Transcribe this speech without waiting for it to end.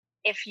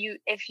if you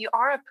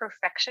are a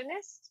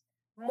perfectionist,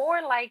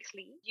 more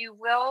likely you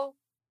will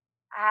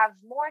have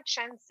more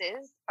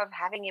chances of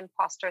having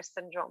imposter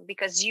syndrome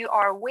because you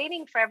are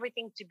waiting for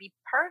everything to be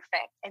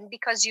perfect. And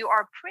because you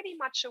are pretty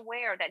much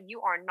aware that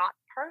you are not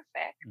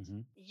perfect,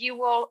 Mhm. you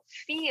will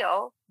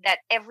feel that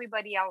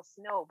everybody else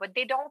know, but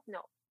they don't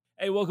know.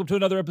 Hey, welcome to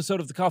another episode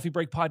of the Coffee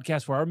Break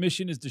Podcast, where our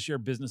mission is to share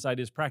business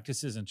ideas,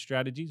 practices, and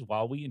strategies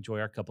while we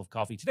enjoy our cup of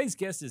coffee. Today's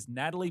guest is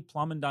Natalie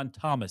Plamondon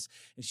Thomas,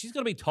 and she's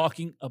going to be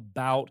talking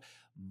about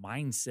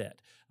mindset.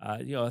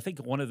 I think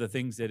one of the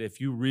things that if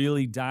you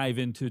really dive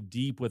into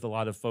deep with a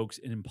lot of folks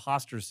in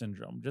imposter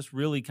syndrome, just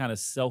really kind of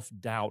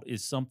self-doubt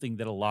is something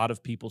that a lot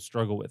of people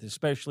struggle with,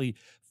 especially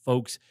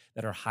folks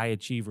that are high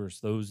achievers,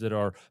 those that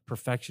are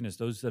perfectionists,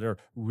 those that are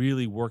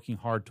really working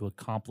hard to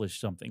accomplish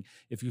something.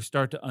 If you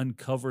start to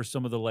uncover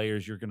some of the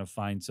layers, you're going to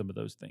find some of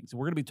those things. And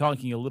we're going to be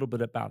talking a little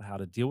bit about how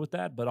to deal with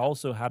that, but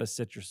also how to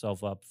set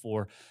yourself up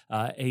for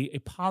a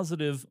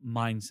positive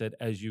mindset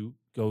as you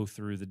go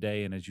through the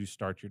day and as you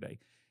start your day.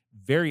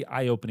 Very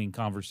eye-opening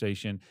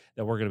conversation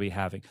that we're going to be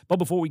having. But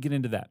before we get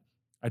into that,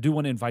 I do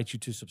want to invite you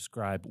to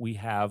subscribe. We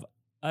have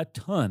a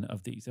ton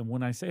of these. And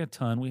when I say a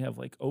ton, we have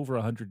like over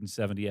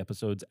 170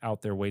 episodes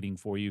out there waiting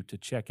for you to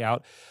check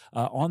out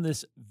on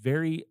this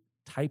very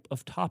type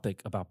of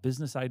topic about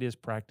business ideas,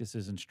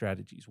 practices, and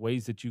strategies,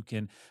 ways that you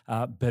can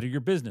better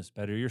your business,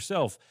 better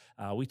yourself.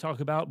 We talk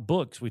about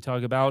books. We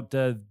talk about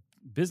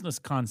business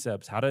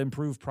concepts, how to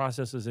improve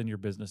processes in your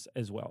business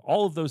as well.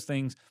 All of those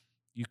things,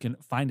 you can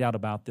find out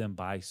about them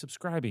by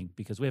subscribing,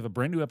 because we have a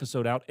brand new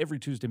episode out every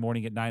Tuesday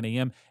morning at 9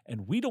 a.m.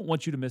 and we don't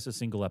want you to miss a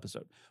single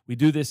episode. We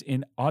do this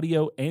in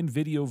audio and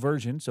video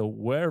version. So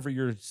wherever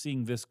you're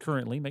seeing this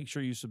currently, make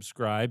sure you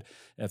subscribe.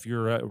 If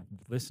you're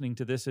listening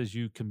to this as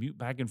you commute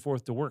back and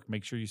forth to work,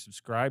 make sure you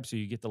subscribe so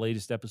you get the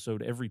latest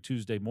episode every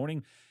Tuesday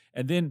morning.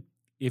 And then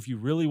if you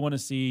really want to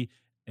see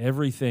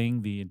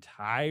everything, the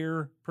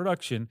entire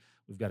production,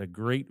 we've got a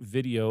great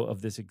video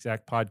of this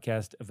exact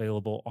podcast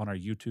available on our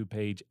YouTube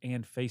page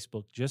and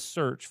Facebook. Just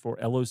search for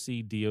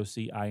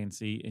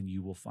LOCDOCINC and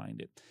you will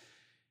find it.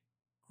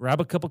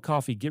 Grab a cup of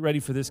coffee. Get ready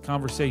for this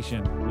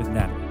conversation with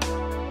Natalie.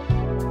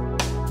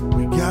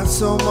 We got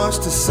so much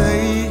to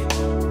say.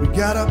 We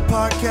got a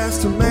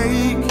podcast to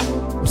make.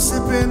 We're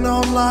sipping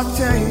on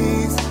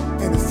lattes,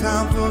 and it's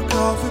time for a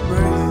coffee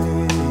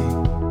break.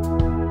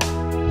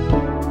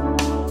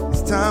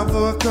 It's time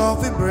for a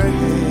coffee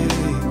break.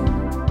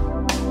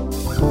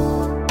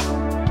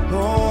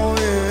 Oh,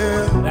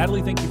 yeah.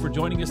 Natalie, thank you for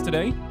joining us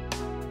today.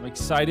 I'm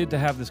excited to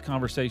have this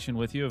conversation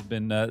with you. I've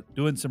been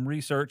doing some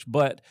research,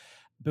 but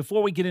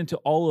before we get into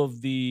all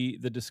of the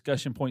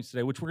discussion points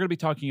today, which we're going to be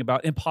talking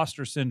about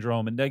imposter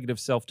syndrome and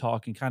negative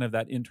self-talk and kind of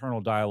that internal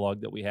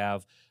dialogue that we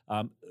have,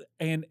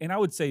 and I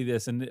would say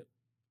this, and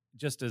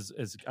just as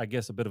I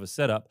guess a bit of a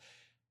setup,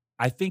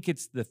 I think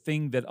it's the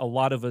thing that a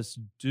lot of us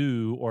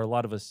do, or a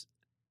lot of us,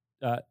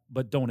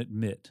 but don't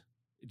admit.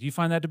 Do you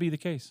find that to be the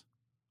case?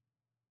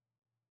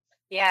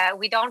 Yeah,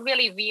 we don't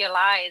really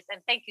realize,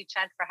 and thank you,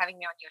 Chad, for having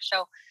me on your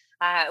show.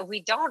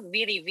 We don't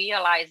really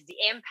realize the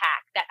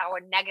impact that our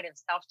negative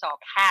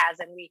self-talk has,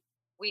 and we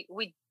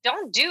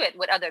don't do it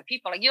with other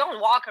people. Like, you don't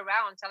walk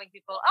around telling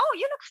people, "Oh,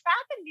 you look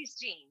fat in these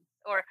jeans,"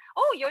 or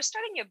 "Oh, you're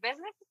starting your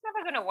business. It's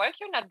never going to work.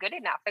 You're not good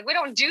enough." Like, we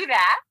don't do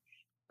that,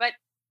 but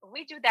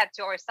we do that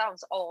to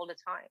ourselves all the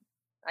time.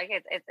 Like,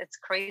 it's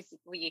crazy.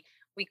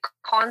 We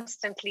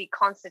constantly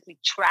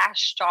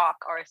trash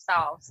talk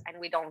ourselves, and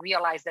we don't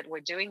realize that we're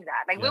doing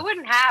that. Like, we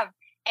wouldn't have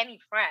any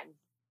friends,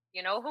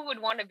 who would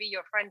want to be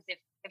your friends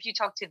if you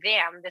talk to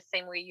them the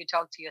same way you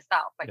talk to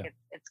yourself. Like,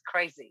 it's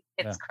crazy.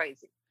 It's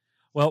crazy.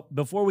 Well,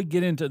 before we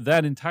get into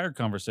that entire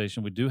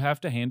conversation, we do have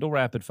to handle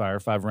rapid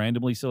fire, 5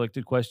 randomly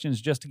selected questions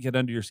just to get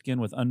under your skin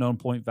with unknown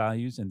point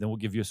values, and then we'll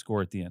give you a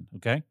score at the end.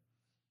 Okay?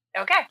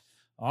 Okay.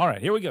 All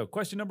right, here we go.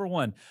 Question number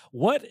 1.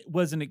 What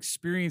was an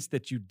experience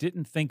that you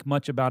didn't think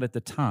much about at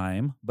the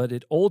time, but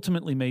it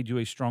ultimately made you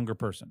a stronger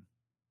person?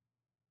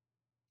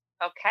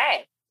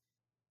 Okay.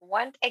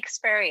 One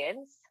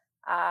experience,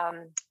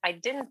 I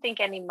didn't think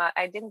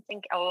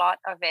a lot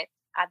of it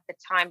at the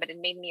time, but it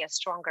made me a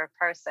stronger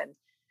person.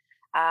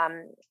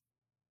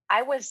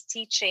 I was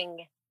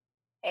teaching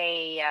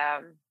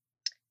I've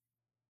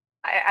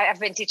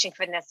been teaching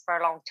fitness for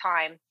a long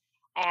time,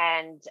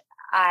 and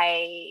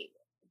I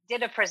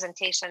did a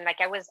presentation.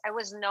 Like, I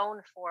was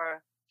known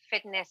for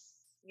fitness,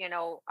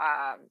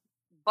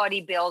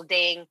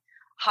 bodybuilding,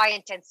 high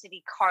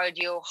intensity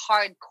cardio,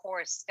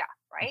 hardcore stuff,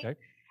 right? Okay.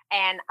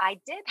 And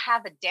I did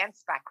have a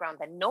dance background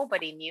that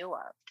nobody knew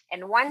of.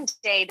 And one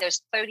day,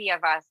 there's 30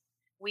 of us.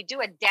 We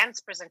do a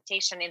dance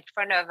presentation in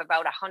front of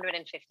about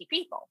 150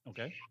 people.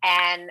 Okay.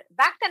 And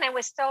back then, I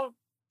was still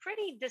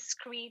pretty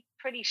discreet,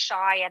 pretty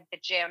shy at the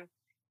gym.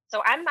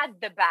 So I'm at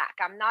the back.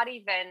 I'm not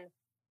even,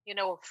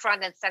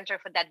 front and center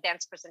for that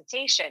dance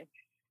presentation.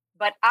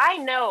 But I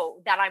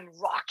know that I'm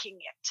rocking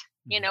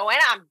it, and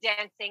I'm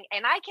dancing,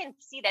 and I can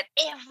see that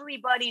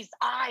everybody's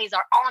eyes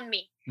are on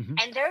me,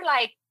 and they're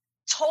like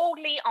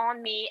totally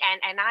on me.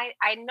 And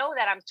I know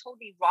that I'm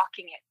totally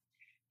rocking it.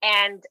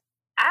 And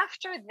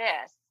after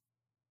this,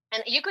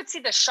 And you could see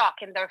the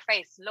shock in their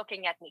face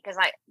looking at me because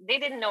they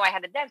didn't know I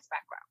had a dance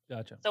background.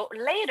 Gotcha. So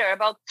later,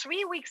 about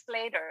 3 weeks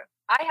later,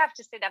 I have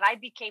to say that I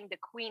became the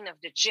queen of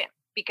the gym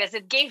because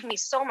it gave me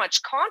so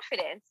much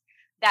confidence,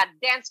 that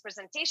dance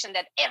presentation,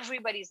 that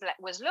everybody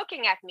was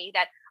looking at me,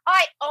 that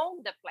I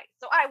owned the place.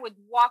 So I would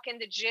walk in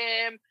the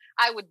gym.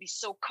 I would be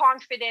so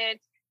confident.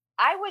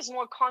 I was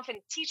more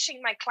confident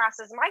teaching my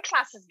classes. My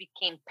classes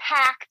became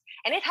packed,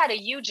 and it had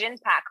a huge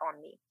impact on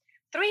me.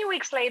 3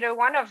 weeks later,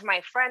 one of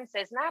my friends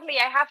says, Natalie,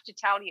 I have to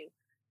tell you,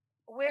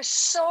 we're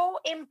so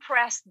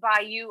impressed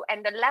by you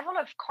and the level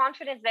of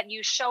confidence that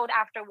you showed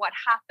after what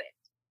happened.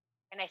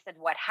 And I said,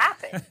 what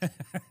happened?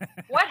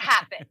 What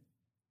happened?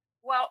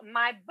 Well,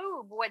 my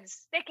boob was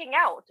sticking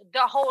out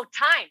the whole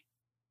time.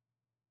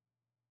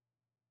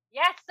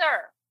 Yes,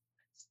 sir.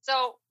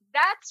 So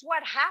that's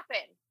what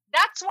happened.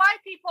 That's why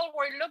people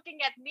were looking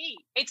at me.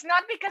 It's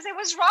not because I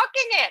was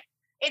rocking it.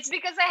 It's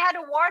because I had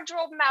a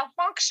wardrobe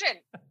malfunction.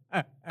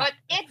 But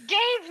it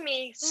gave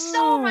me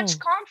so much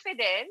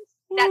confidence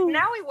that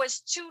now it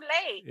was too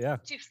late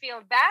to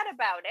feel bad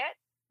about it.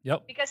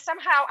 Yep. Because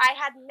somehow I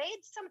had made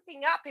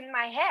something up in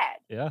my head.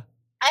 Yeah.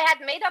 I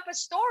had made up a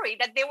story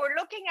that they were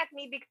looking at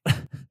me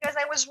because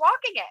I was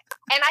rocking it.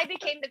 And I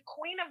became the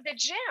queen of the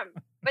gym.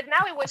 But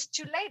now it was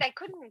too late. I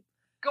couldn't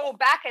go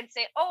back and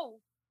say, oh,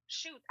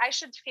 shoot, I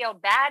should feel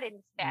bad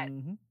instead.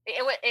 Mm-hmm.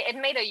 It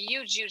made a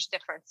huge, huge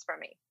difference for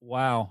me.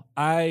 Wow.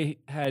 I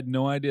had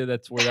no idea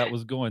that's where that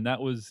was going. That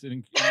was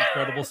an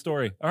incredible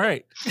story. All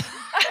right.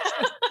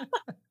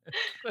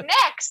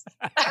 Next.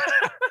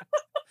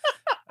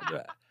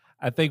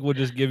 I think we'll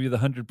just give you the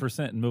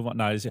 100% and move on.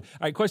 No, all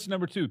right. Question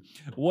number 2.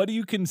 What do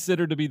you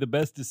consider to be the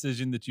best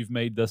decision that you've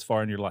made thus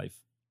far in your life?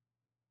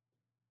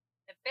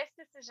 The best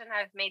decision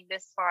I've made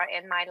this far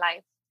in my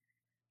life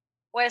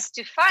was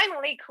to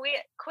finally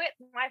quit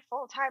my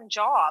full-time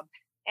job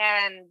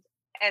and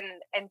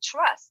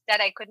trust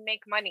that I could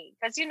make money.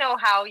 Because you know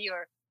how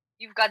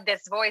you've got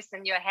this voice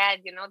in your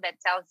head, that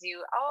tells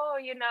you, oh,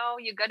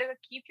 you got to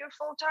keep your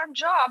full-time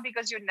job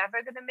because you're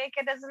never going to make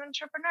it as an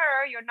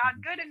entrepreneur. You're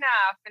not good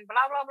enough and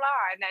blah, blah,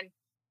 blah.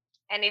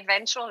 And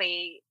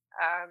eventually,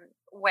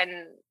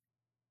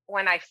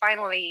 when I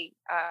finally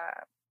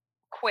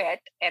quit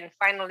and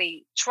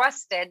finally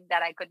trusted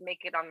that I could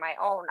make it on my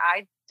own,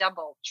 I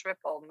doubled,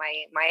 tripled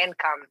my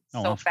income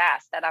so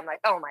fast that I'm like,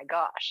 oh my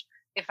gosh,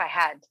 if I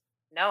had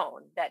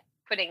known that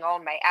putting all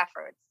my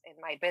efforts in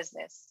my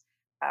business,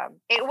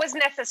 it was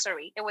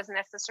necessary. It was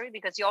necessary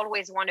because you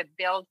always want to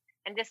build.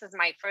 And this is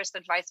my first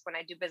advice when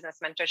I do business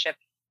mentorship: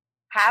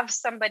 have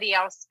somebody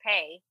else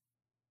pay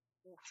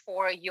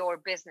for your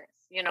business.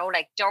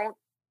 Don't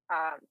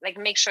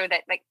make sure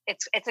that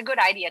it's a good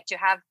idea to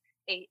have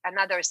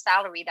another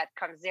salary that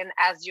comes in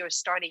as you're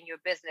starting your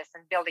business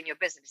and building your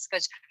business,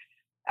 because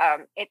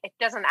it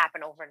doesn't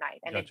happen overnight,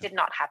 and Gotcha. It did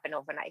not happen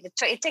overnight.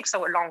 It takes a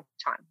long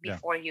time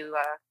before you.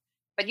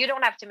 But you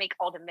don't have to make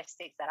all the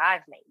mistakes that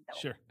I've made, though.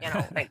 Sure.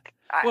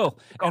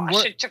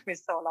 It took me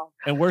so long.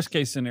 And worst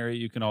case scenario,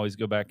 you can always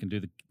go back and do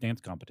the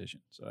dance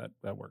competition. So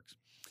that works.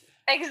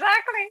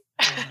 Exactly.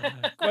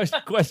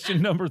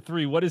 Question number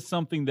 3. What is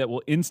something that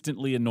will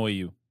instantly annoy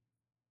you?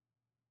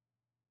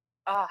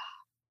 Oh,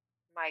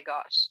 my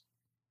gosh.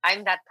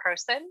 I'm that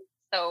person.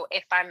 So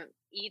if I'm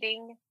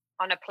eating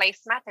on a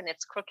placemat and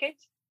it's crooked,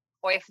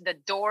 or if the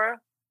door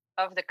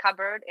of the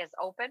cupboard is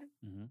open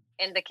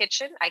in the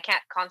kitchen, I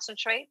can't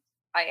concentrate.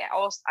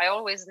 I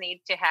always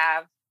need to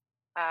have,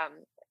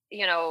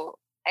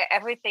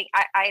 everything.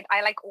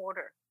 I like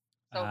order.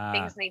 So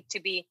things need to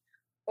be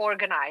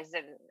organized,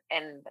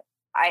 and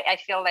I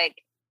feel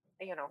like,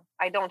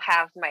 I don't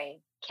have my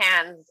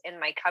cans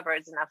in my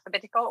cupboards in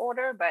alphabetical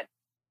order, but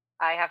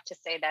I have to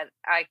say that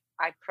I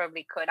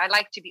probably could. I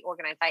like to be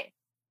organized.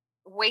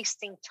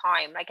 Wasting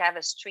time. Like I have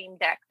a Stream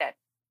Deck that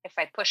if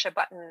I push a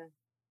button,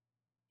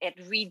 it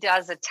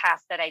redoes a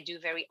task that I do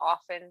very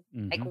often.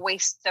 Like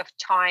waste of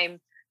time,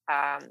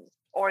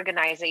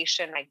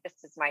 organization. Like this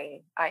is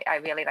I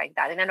really like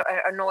that. And it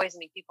annoys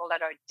me, people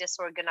that are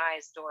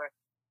disorganized or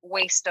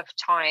waste of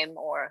time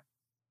or,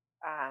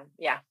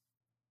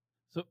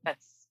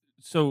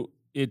 So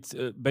it's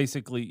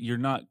basically, you're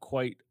not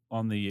quite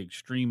on the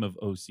extreme of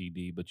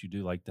OCD, but you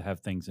do like to have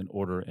things in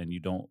order, and you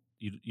don't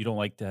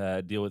like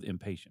to deal with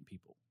impatient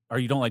people, or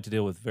you don't like to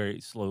deal with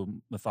very slow,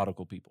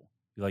 methodical people.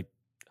 You like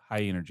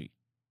high energy.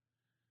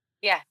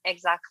 Yeah,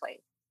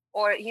 exactly.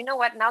 Or you know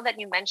what? Now that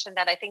you mentioned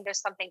that, I think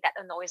there's something that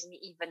annoys me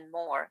even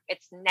more.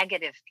 It's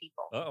negative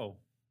people. Uh-oh.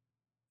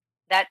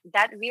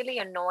 That really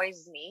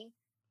annoys me.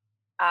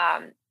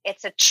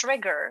 It's a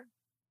trigger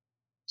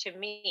to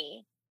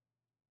me.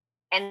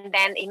 And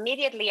then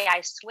immediately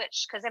I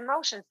switch, because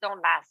emotions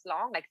don't last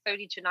long, like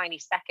 30 to 90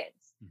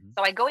 seconds.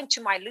 So I go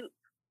into my loop.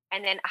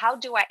 And then how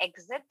do I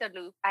exit the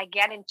loop? I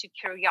get into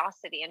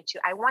curiosity,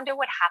 I wonder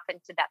what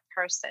happened to that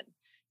person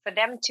for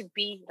them to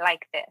be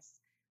like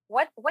this.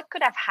 What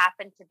could have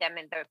happened to them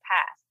in their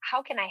past?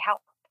 How can I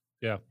help?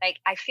 Yeah. Like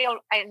I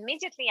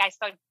immediately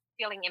start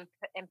feeling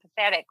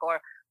empathetic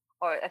or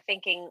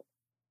thinking,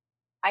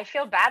 I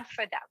feel bad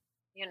for them.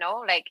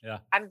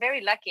 I'm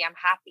very lucky. I'm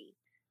happy.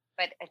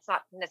 but it's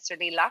not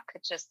necessarily luck.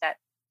 It's just that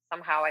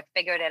somehow I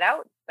figured it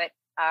out. But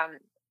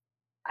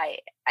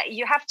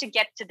you have to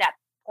get to that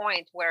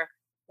point where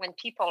when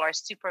people are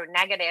super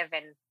negative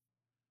and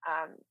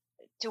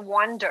to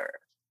wonder,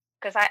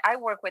 because I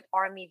work with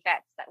Army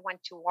vets that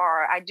went to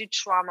war. I do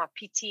trauma,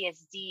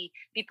 PTSD,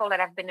 people that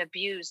have been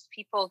abused,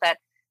 people that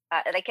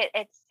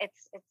it's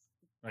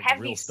Like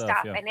heavy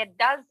stuff, yeah. and it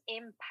does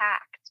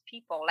impact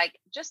people. Like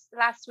just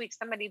last week,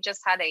 somebody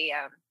just had a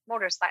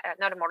motorcycle,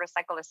 not a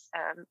motorcycle,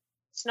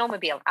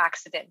 snowmobile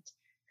accident,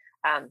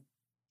 and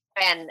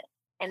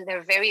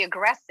they're very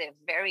aggressive,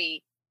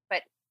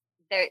 but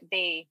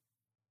they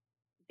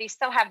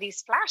still have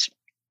these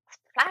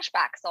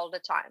flashbacks all the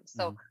time.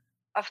 So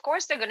of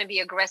course they're going to be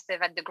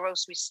aggressive at the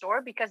grocery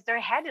store because their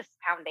head is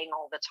pounding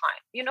all the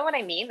time. You know what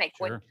I mean? Like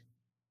when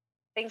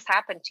things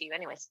happen to you,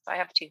 anyways. So I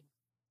have to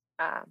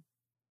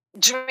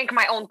drink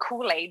my own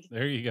Kool-Aid.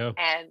 There you go.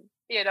 And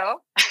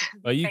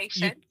well, you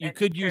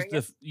could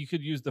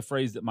use the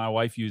phrase that my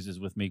wife uses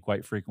with me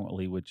quite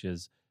frequently, which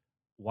is,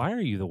 "Why are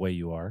you the way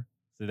you are?"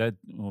 So that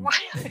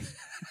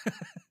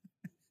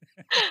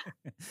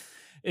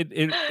it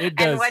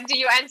does. And what do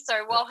you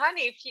answer? Well,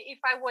 honey, if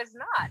I was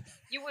not,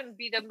 you wouldn't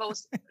be the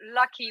most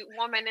lucky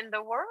woman in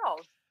the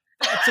world.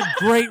 That's a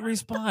great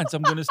response.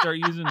 I'm going to start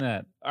using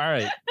that. All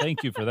right.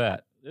 Thank you for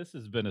that. This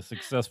has been a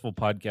successful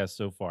podcast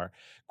so far.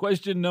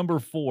 Question number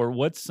 4.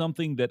 What's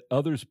something that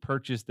others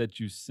purchase that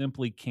you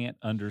simply can't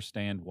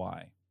understand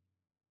why?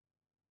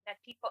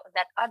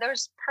 That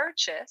others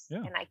purchase,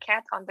 and I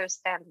can't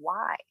understand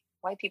why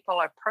people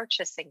are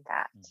purchasing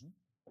that.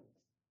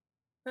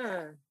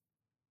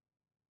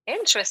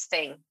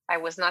 Interesting. I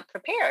was not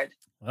prepared.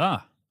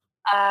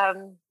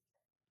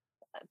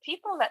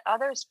 People that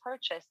others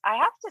purchase, I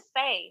have to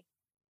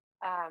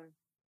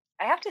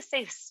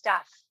say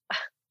stuff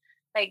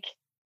like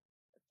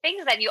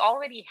things that you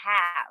already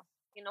have.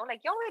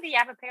 Like you already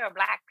have a pair of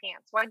black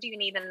pants. Why do you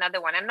need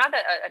another one? I'm not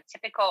a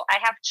typical. I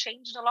have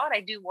changed a lot.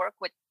 I do work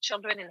with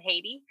children in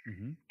Haiti,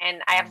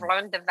 and I have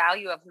learned the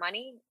value of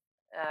money.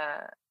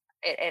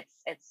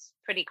 It's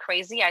pretty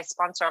crazy. I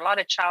sponsor a lot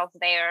of childs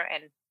there,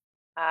 and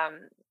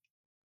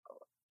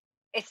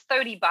it's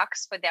 $30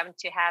 for them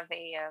to have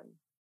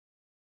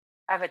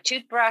a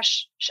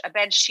toothbrush, a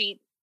bed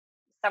sheet,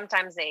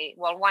 sometimes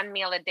one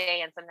meal a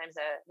day, and sometimes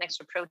an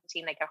extra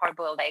protein like a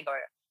hard-boiled egg or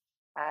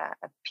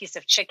a piece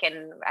of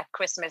chicken at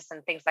Christmas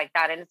and things like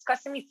that. And it's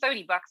costing me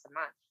 $30 a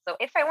month. So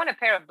if I want a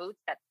pair of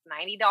boots that's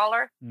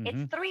 $90,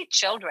 it's 3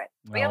 children.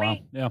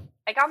 Really? Oh, wow. Yeah.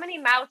 Like how many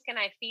mouths can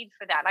I feed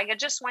for that? Like I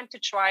just went to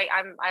try.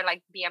 I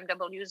like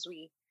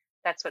BMWs.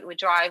 That's what we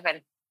drive,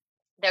 and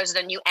there's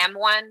the new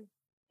M1.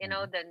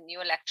 The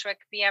new electric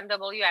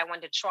BMW. I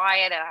want to try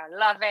it and I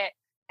love it.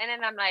 And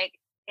then I'm like,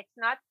 it's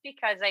not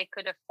because I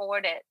could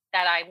afford it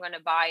that I'm going to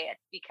buy it,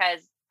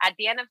 because at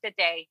the end of the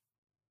day,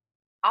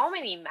 how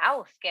many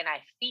mouths can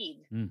I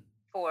feed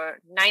for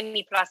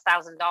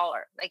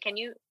 $90,000+? Like, can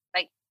you,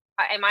 like,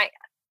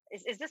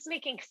 is this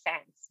making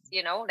sense?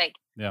 Like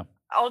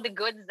all the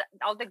good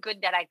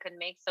that I could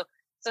make. So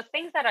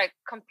things that are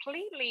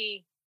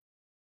completely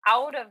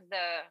out of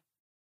the,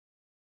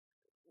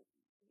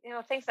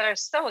 things that are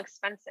so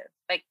expensive,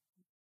 like,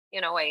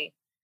 a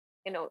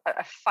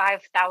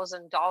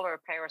 $5,000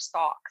 pair of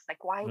socks.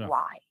 Like, why?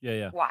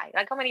 Yeah. Why?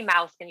 Like, how many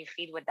mouths can you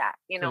feed with that?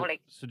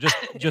 So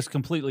just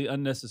completely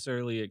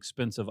unnecessarily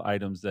expensive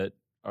items that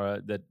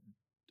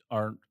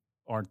aren't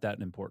that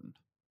important.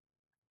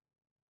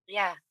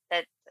 Yeah.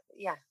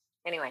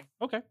 Anyway.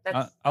 Okay.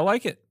 I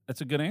like it. That's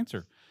a good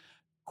answer.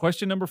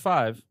 Question number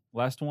 5,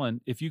 last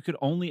one. If you could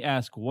only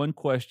ask one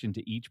question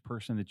to each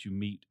person that you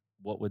meet,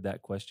 what would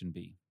that question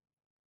be?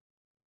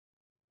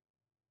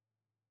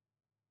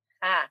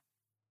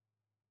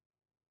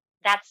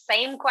 That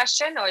same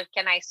question, or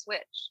can I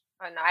switch?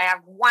 Oh, no, I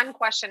have one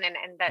question, and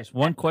there's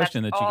one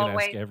question that you can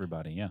ask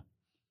everybody. Yeah.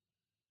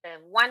 The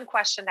one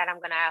question that I'm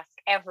going to ask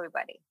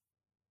everybody.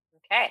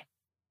 Okay.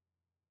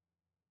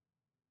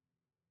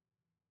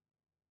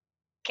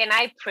 Can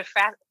I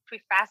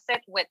preface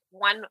it with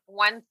one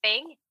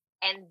thing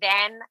and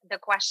then the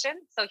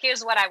question? So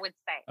here's what I would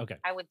say. Okay.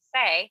 I would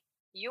say,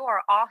 you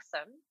are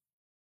awesome.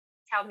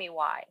 Tell me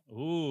why.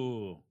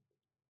 Ooh.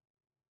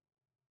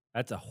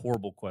 That's a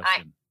horrible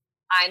question.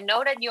 I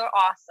know that you're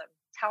awesome.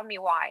 Tell me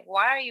why.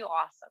 Why are you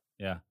awesome?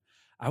 Yeah.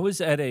 I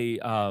was at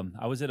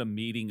a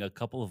meeting a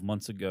couple of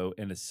months ago,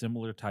 and a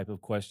similar type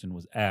of question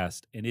was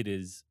asked, and it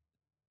is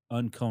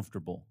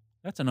uncomfortable.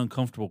 That's an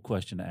uncomfortable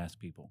question to ask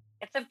people.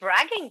 It's a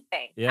bragging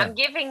thing. Yeah. I'm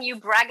giving you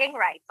bragging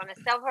rights on a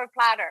silver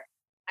platter.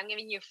 I'm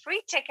giving you a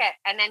free ticket,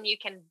 and then you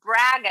can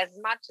brag as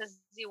much as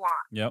you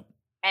want. Yep.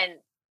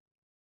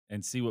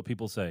 And see what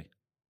people say.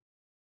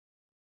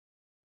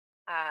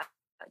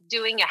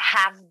 Doing a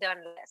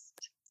have-done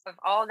list of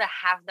all the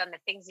have-done, the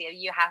things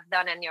you have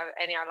done in your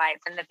life,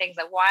 and the things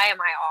that why am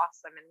I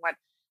awesome, and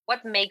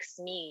what makes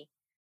me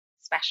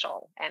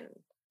special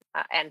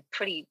and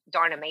pretty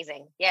darn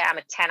amazing. Yeah, I'm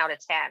a 10 out of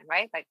 10,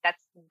 right? Like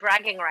that's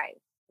bragging rights.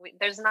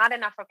 There's not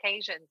enough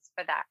occasions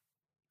for that.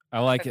 I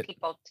like for it.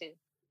 People to,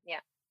 yeah.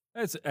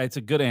 It's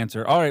a good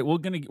answer. All right, we're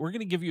gonna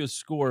give you a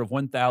score of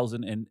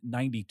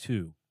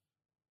 1,092.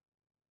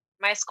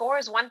 My score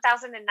is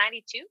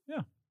 1,092.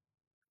 Yeah.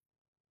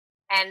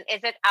 And is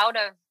it out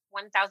of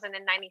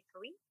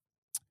 1,093?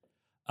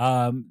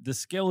 The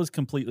scale is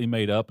completely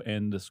made up,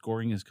 and the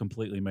scoring is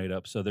completely made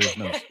up, so there's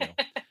no scale.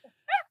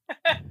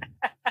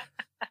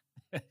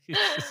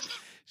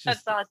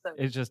 That's awesome.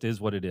 It just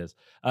is what it is.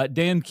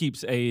 Dan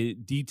keeps a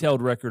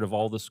detailed record of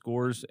all the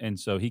scores, and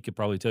so he could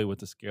probably tell you what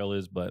the scale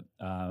is, but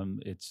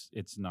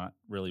it's not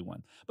really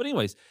one. But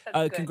anyways,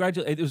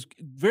 congratulations. It was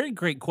very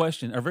great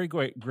question, or very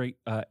great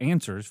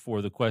answers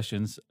for the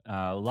questions.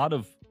 A lot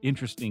of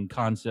interesting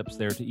concepts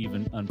there to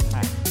even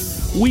unpack.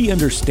 We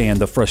understand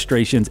the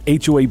frustrations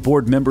HOA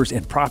board members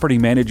and property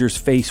managers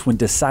face when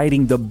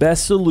deciding the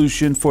best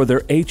solution for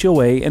their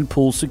HOA and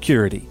pool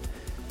security.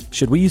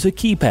 Should we use a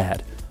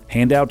keypad,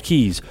 hand out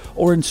keys,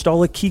 or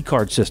install a key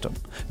card system?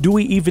 Do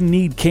we even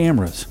need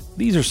cameras?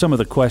 These are some of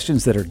the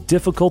questions that are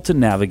difficult to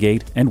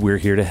navigate, and we're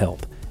here to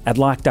help. At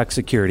Lockdock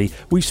Security,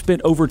 we've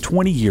spent over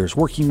 20 years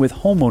working with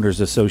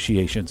homeowners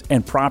associations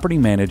and property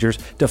managers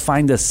to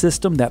find the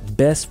system that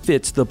best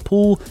fits the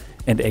pool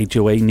and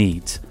HOA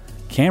needs.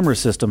 Camera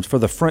systems for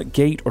the front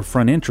gate or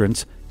front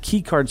entrance,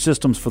 key card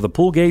systems for the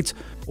pool gates,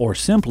 or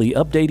simply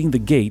updating the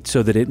gate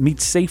so that it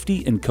meets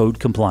safety and code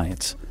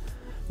compliance.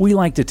 We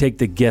like to take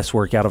the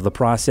guesswork out of the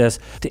process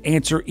to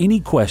answer any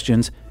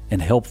questions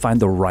and help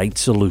find the right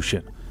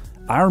solution.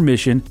 Our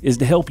mission is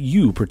to help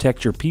you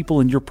protect your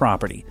people and your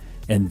property,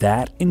 and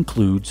that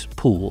includes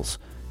pools.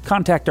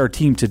 Contact our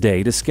team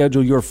today to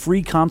schedule your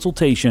free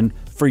consultation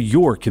for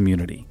your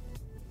community.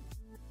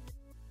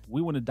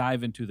 We want to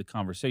dive into the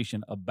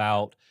conversation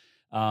about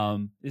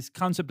this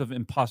concept of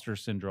imposter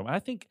syndrome. I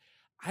think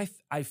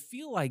I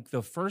feel like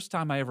the first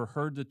time I ever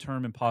heard the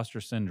term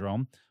imposter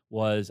syndrome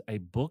was a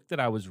book that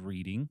I was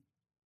reading,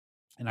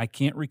 and I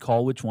can't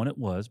recall which one it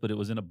was, but it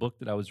was in a book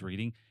that I was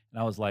reading, and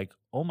I was like,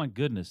 oh my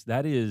goodness,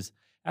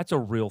 that's a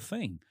real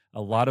thing.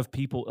 A lot of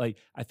people,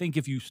 I think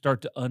if you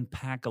start to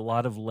unpack a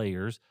lot of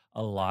layers,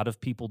 a lot of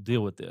people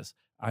deal with this.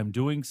 I'm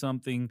doing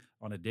something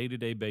on a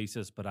day-to-day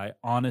basis, but I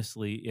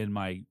honestly, in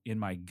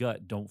my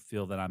gut, don't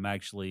feel that I'm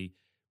actually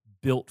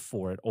built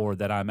for it, or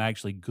that I'm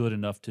actually good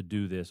enough to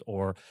do this,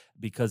 or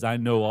because I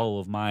know all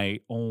of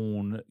my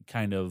own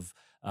kind of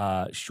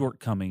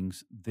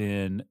shortcomings,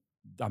 then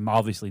I'm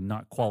obviously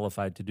not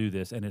qualified to do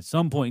this. And at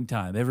some point in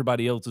time,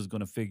 everybody else is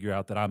going to figure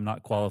out that I'm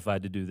not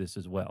qualified to do this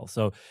as well.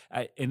 So,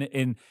 I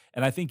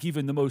think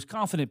even the most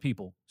confident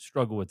people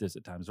struggle with this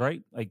at times,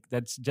 right? Like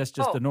that's just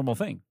a normal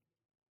thing.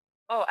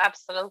 Oh,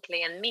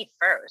 absolutely. And me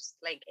first,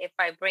 like if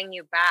I bring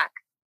you back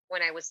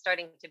when I was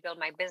starting to build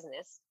my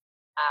business,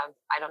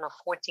 I don't know,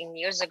 14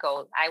 years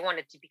ago, I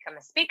wanted to become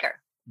a speaker.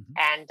 Mm-hmm.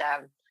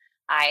 And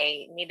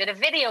I needed a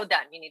video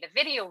done. You need a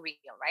video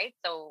reel, right?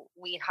 So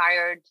we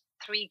hired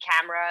 3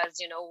 cameras,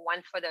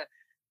 one for the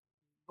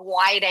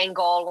wide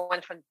angle,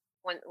 one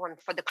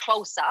for the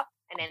close up,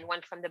 and then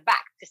one from the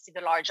back to see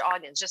the large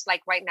audience. Just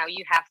like right now,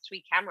 you have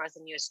 3 cameras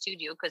in your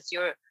studio because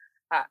your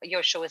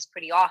show is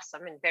pretty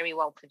awesome and very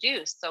well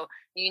produced. So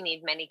you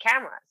need many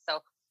cameras. So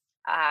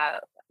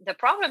the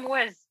problem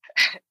was,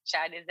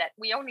 Chad, is that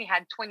we only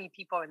had 20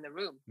 people in the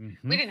room.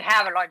 Mm-hmm. We didn't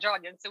have a large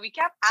audience. So we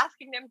kept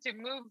asking them to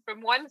move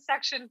from one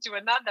section to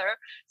another.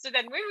 So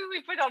then when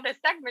we put all the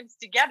segments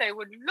together, it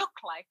would look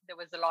like there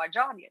was a large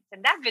audience.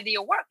 And that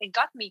video worked. It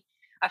got me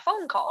a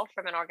phone call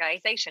from an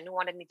organization who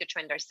wanted me to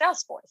train their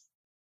sales force.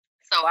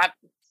 So I'm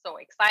so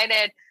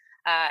excited.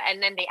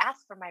 And then they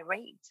asked for my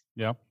rate.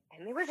 Yeah.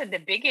 And it was at the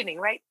beginning,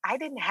 right? I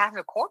didn't have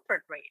a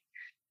corporate rate.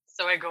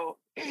 So I go,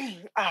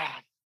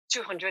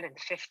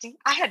 250.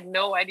 I had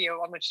no idea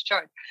how much to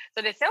charge.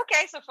 So they say,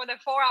 okay, so for the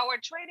 4-hour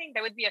training,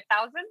 there would be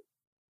 1,000.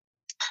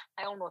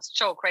 I almost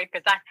choke, right?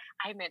 Because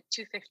I meant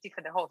 250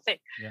 for the whole thing.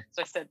 Yeah.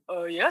 So I said,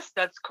 oh yes,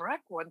 that's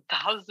correct,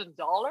 $1,000.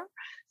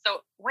 So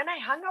when I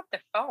hung up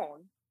the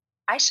phone,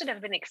 I should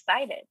have been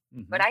excited,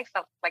 but I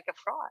felt like a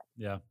fraud.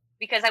 Yeah.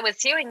 Because I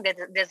was hearing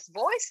this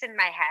voice in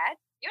my head.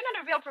 You're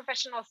not a real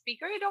professional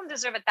speaker. You don't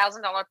deserve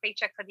 $1,000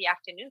 paycheck for the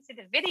afternoon. See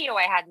the video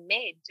I had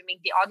made to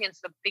make the audience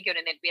look bigger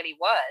than it really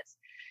was.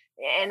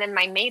 And then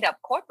my made up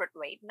corporate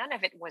rate, none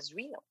of it was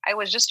real. I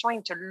was just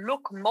trying to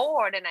look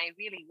more than I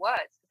really was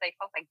because I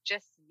felt like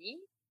just me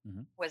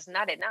was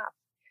not enough.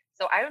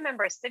 So I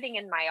remember sitting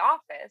in my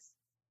office,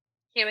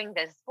 hearing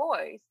this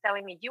voice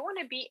telling me, you want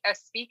to be a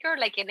speaker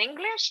like in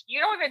English?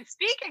 You don't even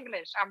speak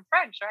English. I'm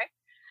French, right?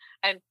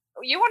 And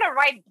you want to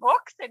write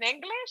books in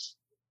English?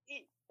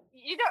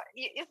 You don't.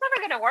 It's never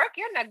going to work.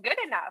 You're not good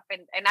enough.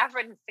 And I've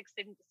written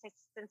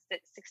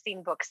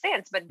 16 books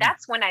since. But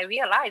that's when I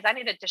realized I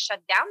needed to shut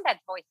down that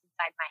voice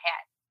inside my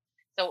head.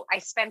 So I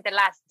spent the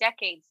last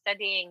decade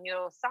studying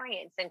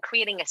neuroscience and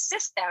creating a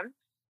system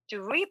to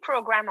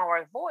reprogram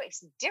our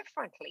voice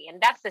differently.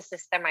 And that's the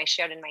system I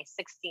shared in my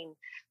 16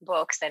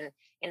 books and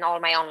in all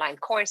my online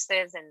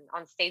courses and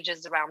on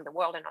stages around the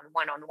world and on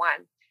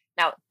one-on-one.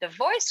 Now, the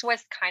voice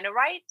was kind of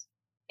right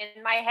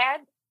in my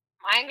head.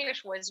 My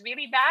English was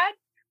really bad.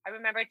 I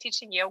remember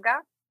teaching yoga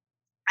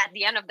at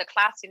the end of the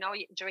class,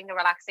 during the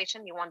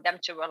relaxation, you want them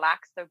to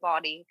relax their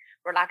body,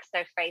 relax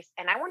their face.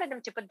 And I wanted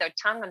them to put their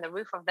tongue on the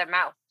roof of their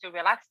mouth to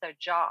relax their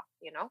jaw.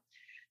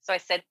 So I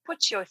said,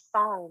 put your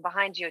thumb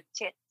behind your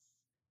tits.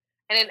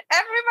 And then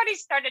everybody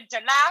started to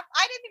laugh.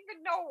 I didn't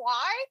even know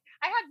why.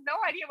 I had no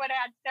idea what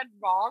I had said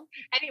wrong.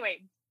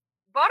 Anyway,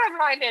 bottom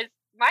line is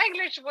my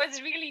English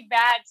was really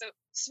bad. So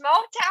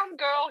small town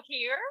girl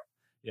here,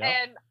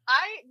 and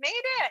I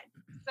made it.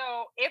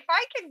 So if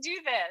I can do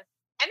this,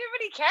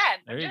 anybody can.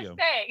 I'm just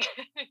saying.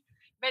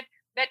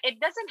 but it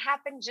doesn't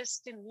happen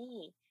just to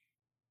me.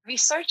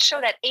 Research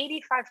show that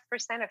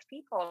 85% of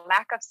people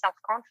lack of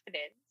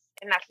self-confidence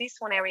in at least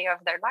one area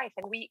of their life.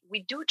 And we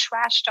do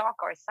trash talk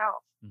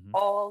ourselves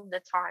all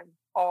the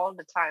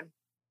time.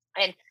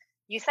 And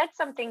you said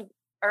something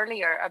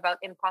earlier about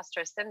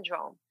imposter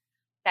syndrome,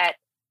 that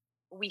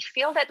we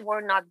feel that we're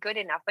not good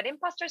enough. But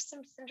imposter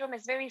syndrome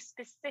is very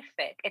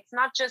specific. It's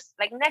not just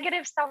like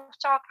negative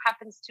self-talk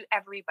happens to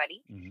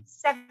everybody.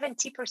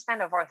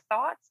 70% of our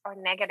thoughts are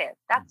negative.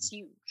 That's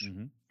huge.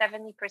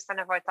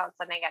 70% of our thoughts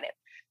are negative.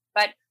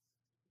 But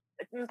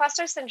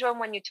imposter syndrome,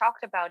 when you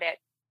talked about it,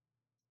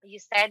 you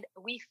said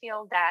we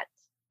feel that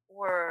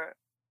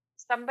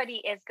somebody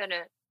is going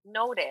to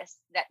notice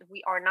that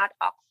we are not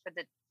up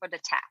for the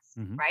task,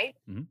 right?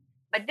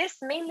 But this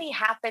mainly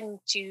happened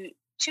to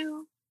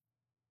two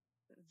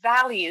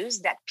values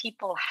that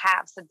people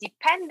have. So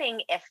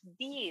depending if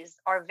these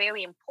are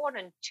very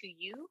important to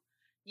you,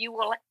 you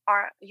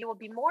will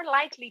be more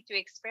likely to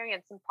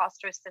experience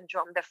imposter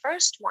syndrome. The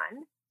first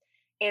one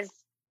is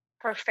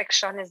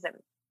perfectionism.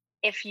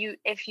 If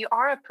you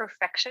are a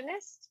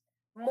perfectionist,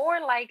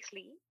 more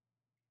likely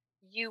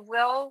you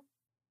will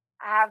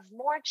have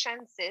more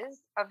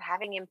chances of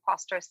having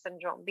imposter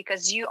syndrome,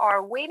 because you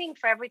are waiting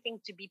for everything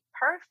to be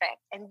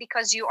perfect, and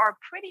because you are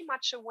pretty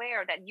much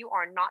aware that you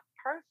are not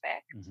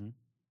perfect,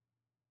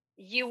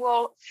 you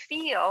will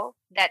feel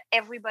that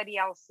everybody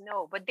else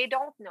know, but they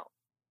don't know,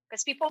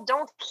 because people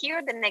don't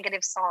hear the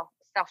negative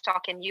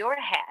self-talk in your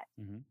head,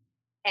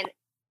 and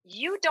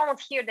you don't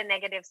hear the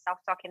negative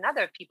self-talk in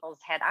other people's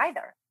head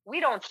either. We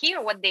don't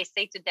hear what they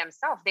say to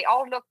themselves. They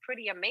all look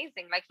pretty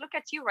amazing. Like, look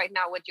at you right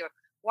now with your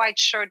white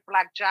shirt,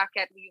 black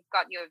jacket. You've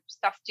got your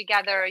stuff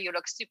together. You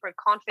look super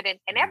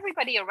confident, and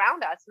everybody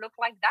around us look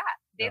like that.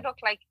 They look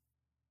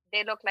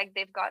like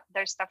they've got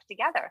their stuff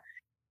together.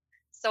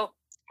 So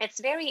it's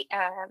very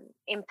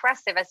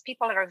impressive, as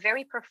people that are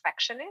very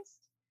perfectionist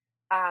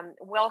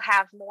will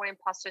have more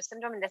imposter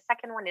syndrome. And the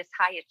second one is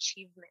high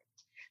achievement.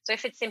 So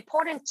if it's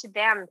important to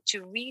them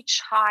to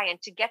reach high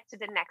and to get to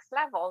the next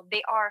level,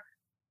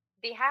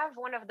 they have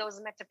one of those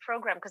meta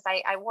programs, because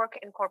I work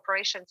in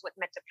corporations with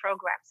meta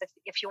programs.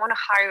 If you want to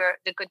hire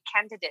the good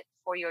candidate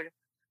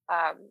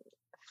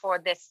for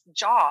this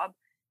job,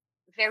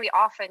 very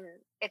often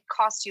it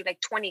costs you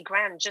like 20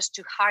 grand just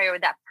to hire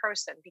that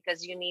person,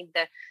 because you need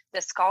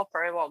the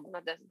scalper,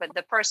 but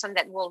the person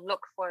that will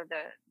look for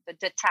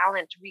the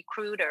talent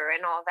recruiter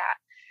and all that.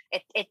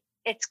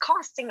 It's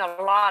costing a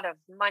lot of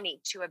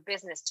money to a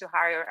business to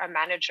hire a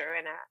manager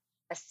and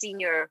a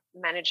senior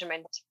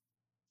management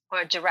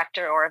or a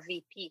director or a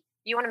VP.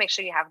 You want to make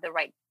sure you have the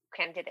right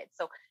candidate.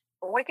 So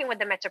working with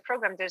the Meta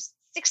program, there's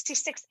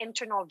 66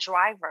 internal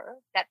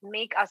drivers that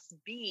make us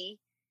be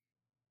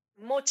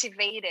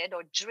motivated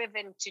or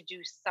driven to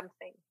do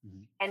something.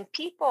 And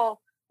people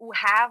who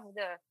have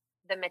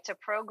the Meta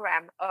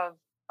program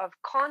of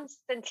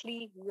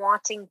constantly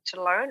wanting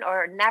to learn,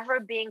 or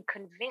never being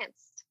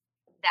convinced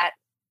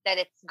that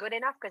it's good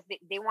enough, because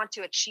they want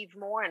to achieve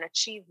more and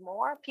achieve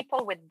more.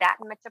 People with that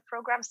meta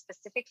program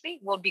specifically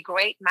will be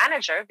great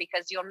manager,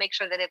 because you'll make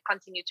sure that it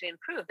continue to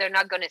improve. They're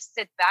not going to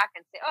sit back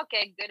and say,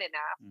 okay, good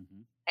enough,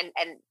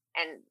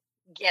 and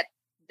get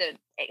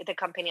the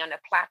company on a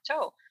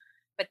plateau.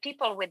 But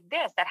people with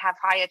this that have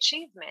high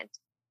achievement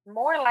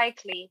more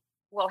likely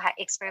will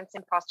experience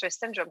imposter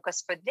syndrome,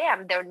 because for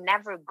them, they're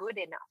never good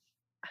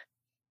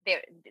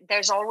enough.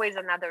 There's always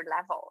another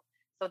level.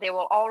 So they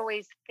will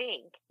always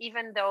think,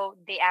 even though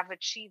they have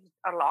achieved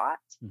a lot,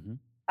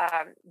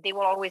 they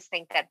will always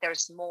think that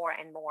there's more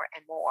and more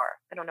and more.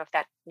 I don't know if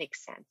that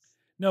makes sense.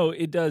 No,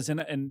 it does.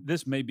 And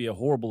this may be a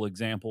horrible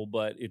example,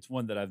 but it's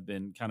one that I've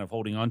been kind of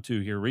holding on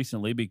to here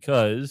recently,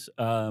 because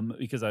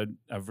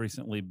I've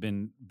recently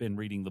been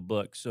reading the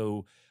book.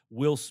 So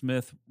Will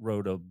Smith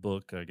wrote a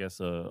book, I guess,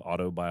 a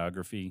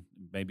autobiography,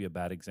 maybe a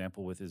bad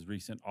example with his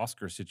recent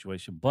Oscar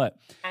situation, but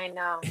I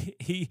know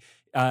he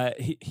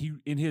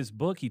in his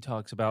book, he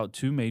talks about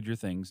two major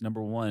things.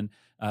 Number one,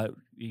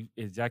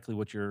 exactly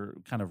what you're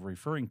kind of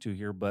referring to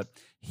here, but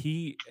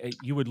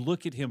you would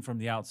look at him from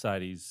the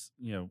outside. He's,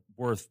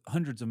 worth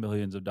hundreds of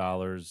millions of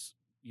dollars,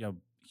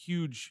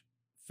 huge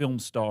film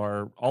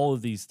star, all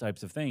of these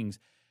types of things.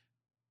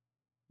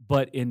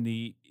 But in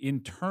the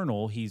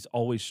internal, he's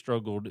always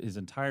struggled his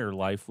entire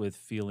life with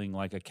feeling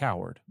like a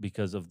coward,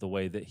 because of the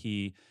way that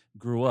he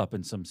grew up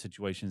in some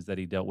situations that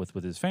he dealt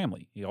with his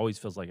family. He always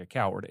feels like a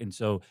coward. And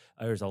so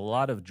there's a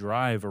lot of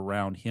drive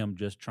around him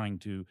just trying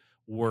to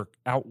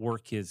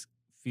outwork his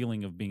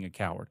feeling of being a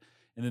coward.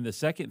 And then the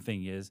second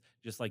thing is,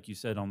 just like you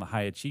said, on the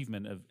high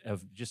achievement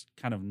of just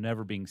kind of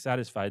never being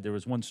satisfied. There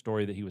was one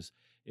story that he was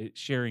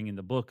sharing in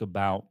the book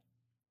about,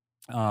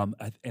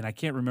 and I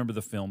can't remember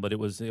the film, but it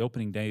was the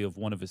opening day of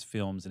one of his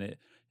films, and it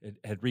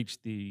had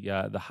reached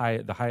the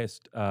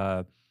highest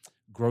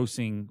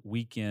grossing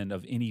weekend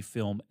of any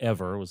film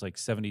ever. It was like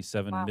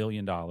 $77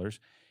 million.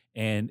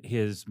 And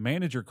his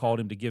manager called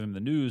him to give him the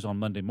news on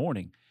Monday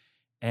morning.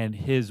 And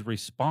his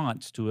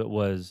response to it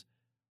was,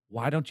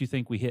 "Why don't you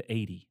think we hit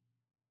 80?"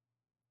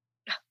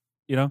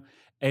 You know?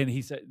 And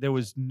he said there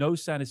was no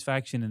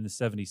satisfaction in the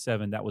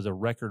 77. That was a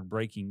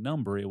record-breaking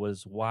number. It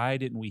was, why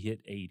didn't we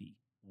hit 80?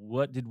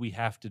 What did we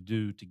have to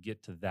do to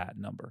get to that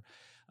number?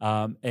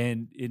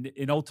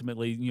 And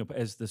ultimately,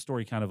 as the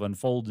story kind of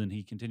unfolds and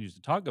he continues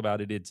to talk about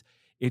it,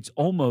 it's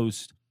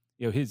almost,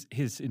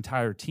 his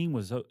entire team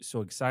was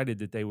so excited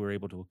that they were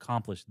able to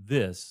accomplish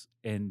this,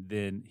 and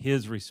then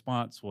his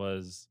response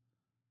was,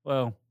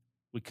 "Well,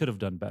 we could have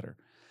done better."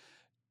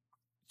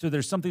 So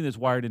there's something that's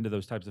wired into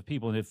those types of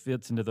people, and it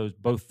fits into those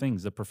both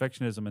things. The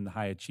perfectionism and the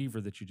high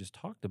achiever that you just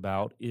talked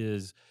about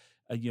is,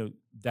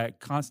 that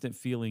constant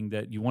feeling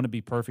that you want to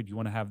be perfect. You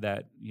want to have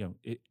that,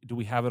 do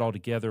we have it all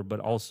together? But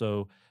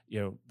also,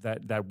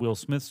 that Will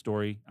Smith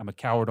story, I'm a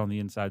coward on the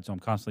inside, so I'm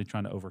constantly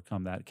trying to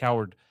overcome that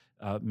coward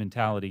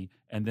mentality.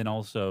 And then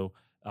also,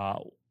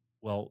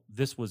 well,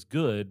 this was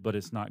good, but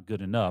it's not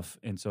good enough.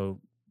 And so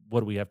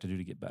what do we have to do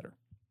to get better?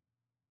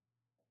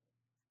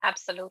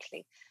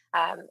 Absolutely.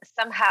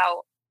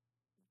 Somehow,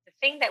 the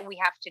thing that we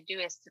have to do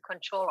is to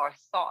control our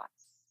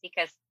thoughts,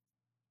 because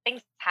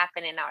things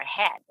happen in our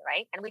head,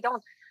 right? And we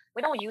don't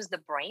use the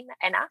brain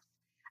enough.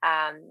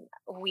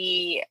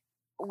 We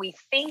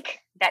think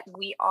that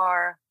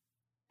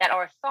that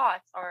our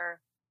thoughts are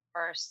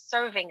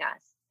serving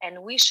us,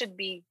 and we should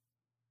be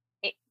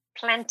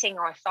planting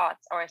our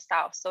thoughts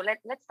ourselves. So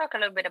let's talk a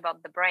little bit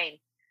about the brain.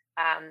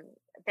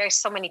 There's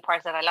so many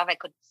parts that I love.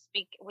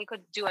 We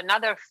could do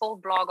another full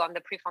blog on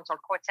the prefrontal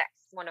cortex,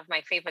 one of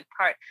my favorite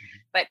parts.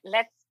 But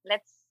let's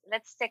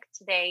stick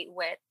today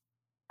with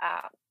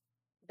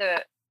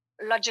the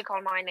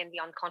logical mind and the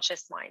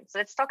unconscious mind. So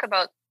let's talk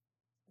about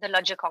the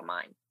logical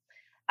mind.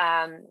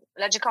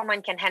 Logical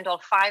mind can handle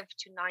 5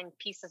 to 9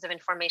 pieces of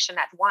information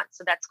at once.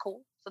 So that's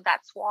cool. So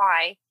that's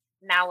why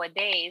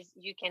nowadays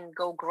you can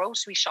go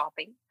grocery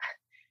shopping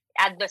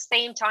at the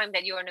same time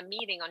that you're in a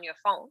meeting on your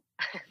phone,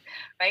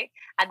 right?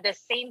 At the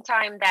same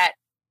time that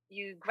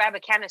you grab a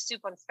can of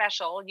soup on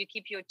special, you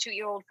keep your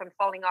 2-year-old from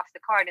falling off the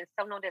cart and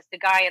still notice the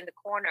guy in the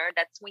corner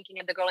that's winking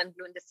at the girl in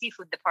blue in the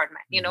seafood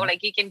department.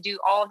 Like you can do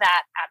all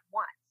that at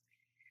once.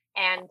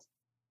 And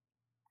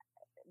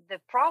the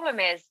problem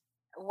is,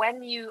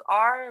 when you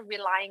are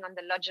relying on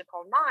the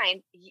logical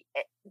mind,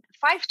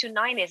 5 to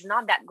 9 is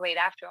not that great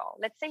after all.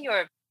 Let's say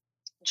you're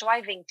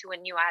driving to a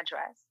new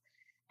address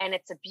and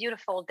it's a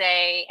beautiful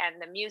day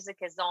and the music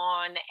is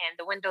on and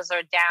the windows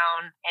are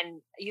down,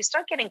 and you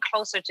start getting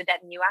closer to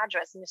that new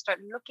address and you start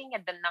looking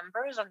at the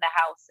numbers on the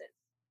houses.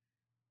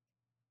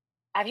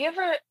 Have you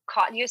ever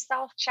caught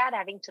yourself, Chad,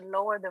 having to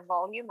lower the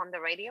volume on the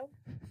radio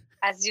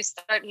as you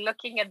start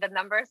looking at the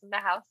numbers in the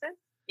houses?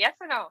 Yes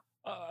or no?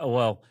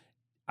 Well,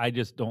 I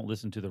just don't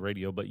listen to the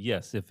radio, but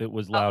yes, if it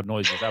was loud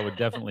noises, I would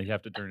definitely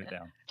have to turn it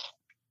down.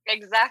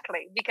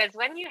 Exactly. Because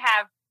when you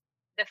have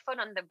the foot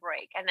on the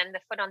brake and then the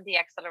foot on the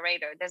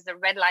accelerator, there's the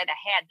red light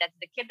ahead. That's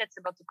the kid that's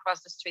about to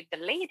cross the street, the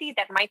lady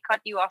that might cut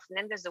you off. And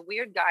then there's a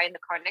weird guy in the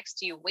car next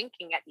to you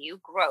winking at you.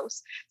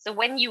 Gross. So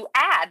when you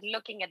add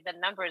looking at the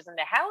numbers in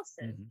the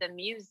houses, the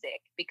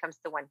music becomes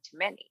the one too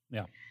many.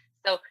 Yeah.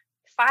 So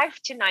 5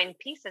 to 9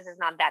 pieces is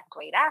not that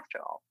great after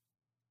all.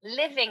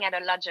 Living at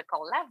a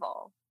logical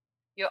level,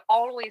 you're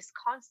always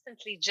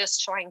constantly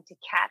just trying to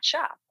catch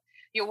up.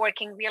 You're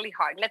working really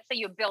hard. Let's say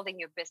you're building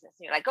your business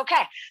and you're like,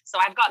 okay, so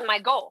I've got my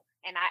goal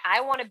and I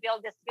want to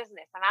build this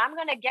business and I'm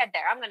going to get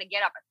there. I'm going to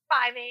get up at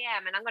 5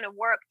 a.m. and I'm going to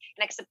work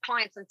and accept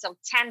clients until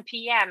 10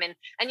 p.m.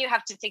 And you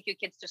have to take your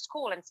kids to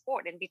school and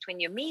sport in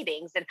between your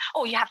meetings. And,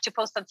 you have to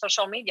post on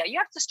social media. You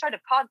have to start a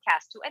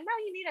podcast too. And now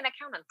you need an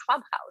account on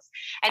Clubhouse.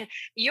 And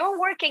you're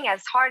working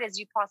as hard as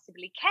you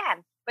possibly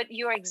can, but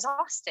you're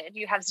exhausted.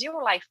 You have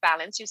zero life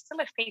balance. You still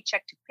have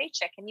paycheck to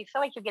paycheck. And you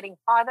feel like you're getting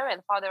farther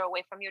and farther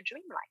away from your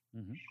dream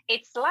life. Mm-hmm.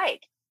 It's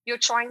like you're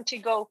trying to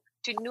go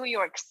to New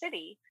York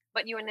City,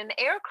 but you're in an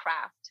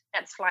aircraft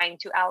that's flying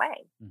to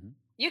LA. Mm-hmm.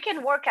 You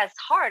can work as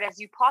hard as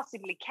you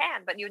possibly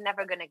can, but you're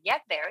never going to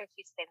get there if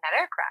you stay in that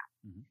aircraft.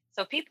 Mm-hmm.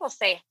 So people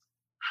say,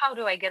 how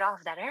do I get off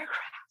that aircraft?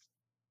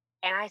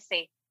 And I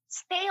say,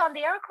 stay on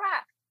the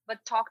aircraft,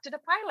 but talk to the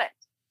pilot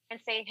and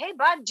say, hey,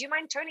 bud, do you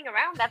mind turning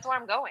around? That's where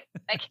I'm going.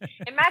 Like,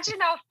 imagine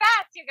how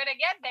fast you're going to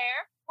get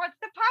there once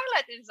the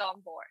pilot is on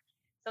board.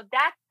 So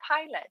that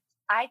pilot,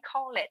 I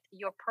call it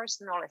your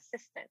personal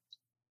assistant.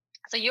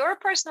 So your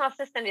personal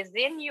assistant is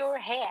in your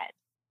head,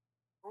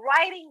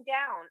 writing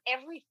down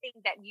everything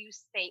that you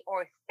say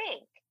or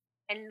think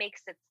and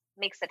makes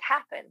it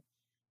happen.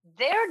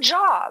 Their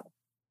job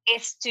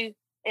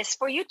is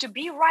for you to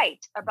be right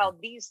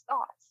about these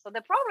thoughts. So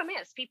the problem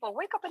is, people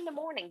wake up in the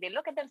morning, they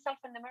look at themselves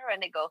in the mirror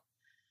and they go,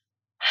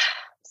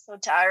 I'm so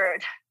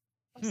tired.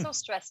 I'm so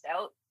stressed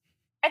out.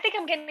 I think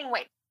I'm gaining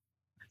weight.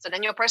 So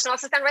then your personal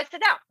assistant writes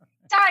it down.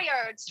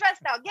 Tired,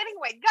 stressed out, getting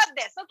weight, got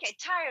this. Okay,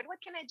 tired. What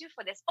can I do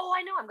for this? Oh,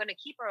 I know. I'm going to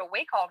keep her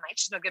awake all night.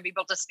 She's not going to be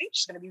able to sleep.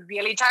 She's going to be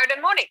really tired in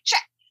the morning.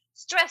 Check.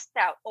 Stressed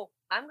out. Oh,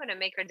 I'm going to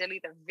make her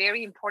delete a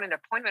very important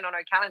appointment on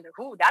her calendar.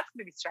 Ooh, that's going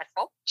to be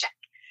stressful. Check.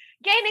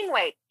 Gaining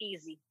weight,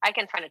 easy. I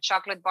can find a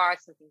chocolate bar,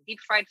 something deep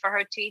fried for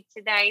her to eat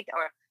tonight,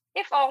 or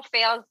if all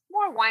fails,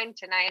 more wine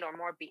tonight or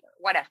more beer,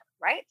 whatever,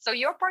 right? So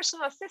your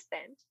personal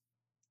assistant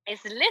is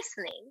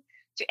listening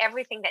to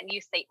everything that you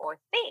say or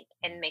think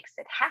and makes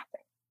it happen.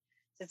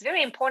 So it's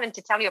very important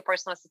to tell your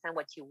personal assistant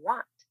what you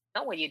want,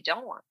 not what you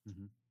don't want.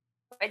 Mm-hmm.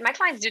 Right? My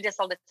clients do this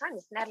all the time.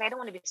 It's Natalie, I don't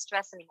want to be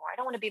stressed anymore. I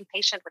don't want to be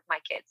impatient with my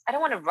kids. I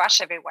don't want to rush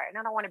everywhere. And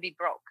I don't want to be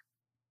broke.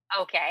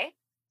 Okay.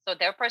 So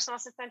their personal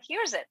assistant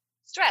hears it.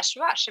 Stress,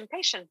 rush,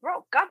 impatient,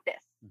 broke, got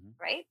this,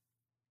 right?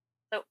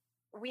 So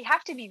we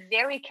have to be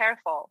very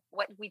careful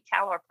what we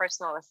tell our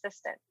personal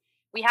assistant.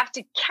 We have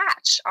to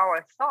catch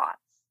our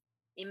thoughts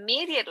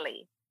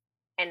immediately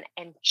and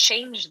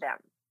change them.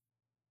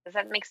 Does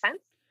that make sense?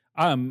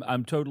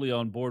 I'm totally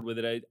on board with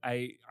it.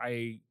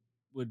 I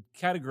would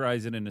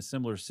categorize it in a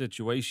similar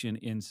situation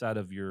inside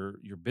of your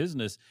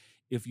business.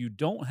 If you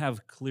don't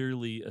have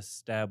clearly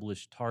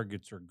established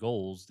targets or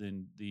goals,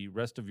 then the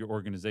rest of your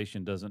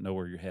organization doesn't know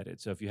where you're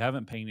headed. So if you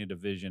haven't painted a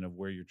vision of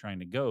where you're trying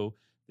to go,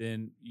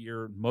 then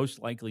you're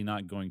most likely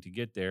not going to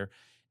get there.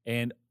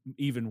 And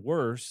even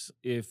worse,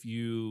 if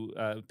you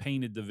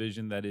painted the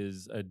vision that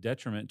is a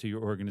detriment to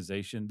your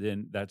organization,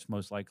 then that's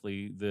most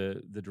likely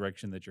the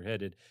direction that you're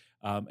headed.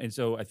 And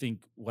so I think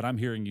what I'm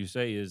hearing you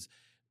say is,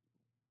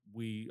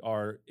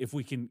 if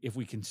we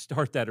can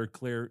start that or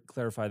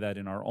clarify that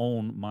in our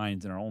own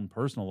minds and our own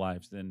personal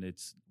lives, then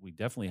we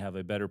definitely have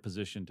a better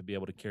position to be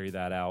able to carry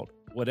that out,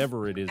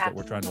 whatever it is that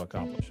we're trying to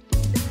accomplish.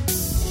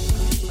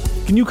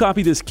 Can you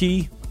copy this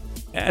key?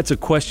 That's a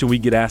question we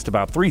get asked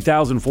about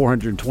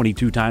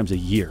 3,422 times a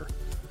year.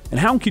 And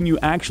how can you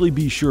actually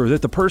be sure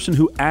that the person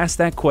who asked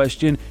that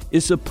question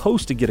is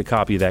supposed to get a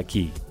copy of that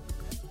key?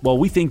 Well,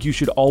 we think you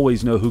should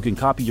always know who can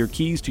copy your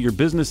keys to your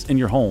business and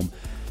your home,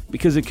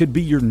 because it could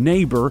be your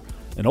neighbor,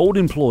 an old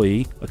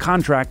employee, a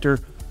contractor,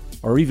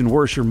 or even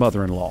worse, your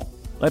mother-in-law.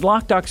 At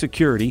LockDoc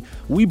Security,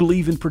 we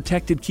believe in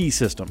protected key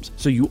systems,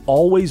 so you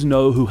always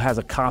know who has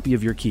a copy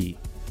of your key.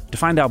 To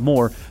find out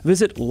more,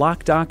 visit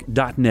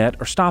lockdoc.net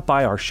or stop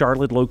by our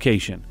Charlotte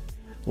location.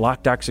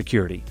 LockDoc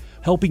Security,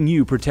 helping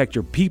you protect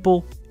your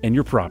people and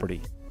your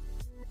property.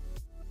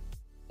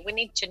 We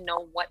need to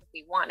know what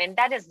we want, and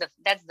that's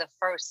the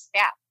first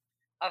step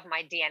of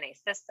my DNA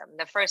system.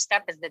 The first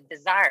step is the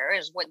desire,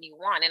 is what you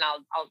want. And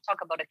I'll talk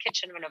about a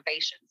kitchen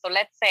renovation. So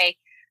let's say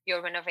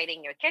you're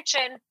renovating your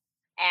kitchen,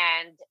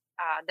 and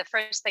the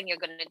first thing you're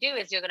going to do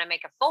is you're going to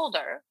make a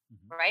folder,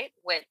 right,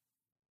 with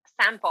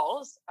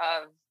samples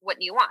of what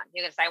you want.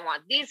 You're going to say, I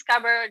want these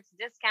cupboards,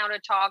 this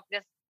countertop,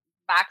 this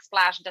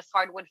backsplash, this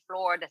hardwood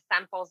floor, the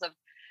samples of,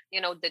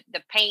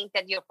 the paint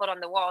that you'll put on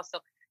the wall. So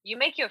you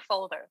make your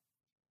folder.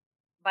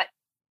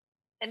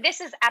 And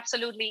this is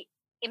absolutely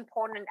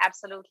important,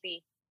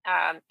 absolutely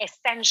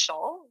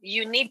essential.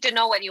 You need to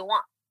know what you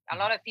want. A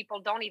lot of people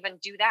don't even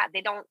do that.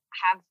 They don't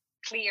have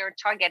clear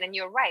target, and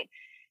you're right.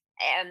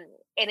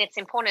 And it's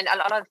important. A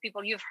lot of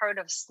people, you've heard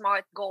of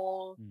SMART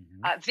goal,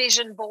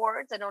 vision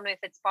boards. I don't know if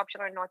it's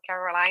popular in North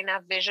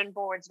Carolina. Vision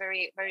boards,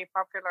 very, very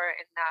popular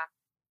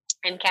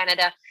in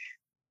Canada.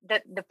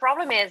 The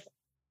problem is,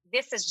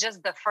 this is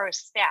just the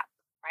first step,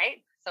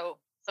 right? So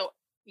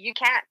you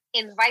can't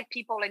invite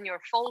people in your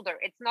folder.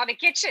 It's not a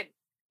kitchen.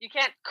 You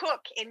can't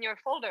cook in your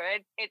folder.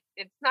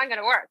 It's not going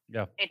to work.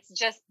 Yeah. It's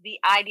just the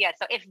idea.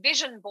 So if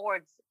vision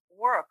boards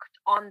worked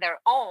on their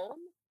own,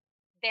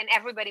 then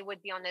everybody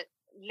would be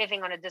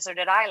living on a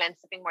deserted island,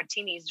 sipping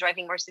martinis,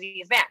 driving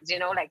Mercedes Benz.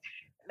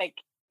 Like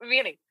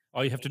really.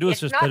 All you have to do is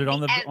just put it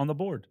on the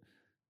board.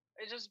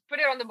 Just put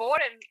it on the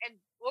board, and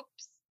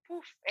whoops,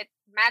 poof! It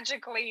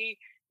magically,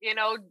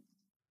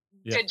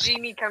 the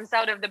genie comes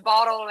out of the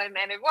bottle, and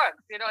it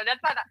works.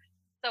 That's not.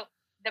 So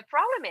the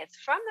problem is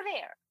from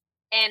there.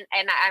 And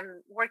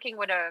I'm working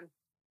with a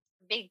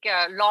big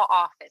law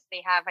office.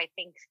 They have, I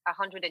think,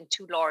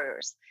 102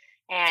 lawyers.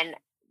 And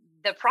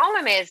the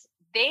problem is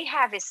they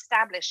have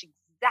established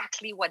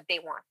exactly what they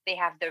want. They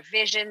have their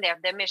vision, they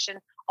have their mission,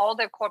 all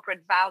their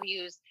corporate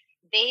values.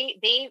 They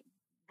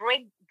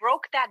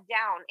broke that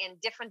down in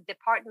different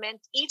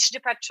departments. Each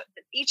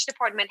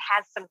department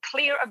has some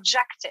clear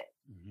objective.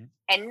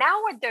 And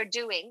now what they're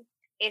doing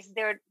is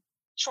they're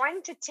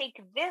trying to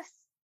take this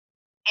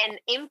and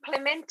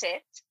implement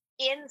it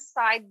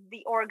inside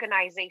the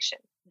organization.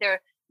 They're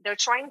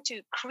trying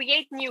to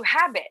create new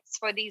habits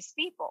for these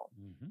people,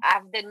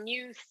 have the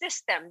new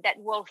system that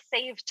will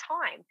save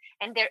time,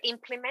 and they're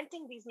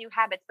implementing these new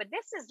habits. But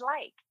this is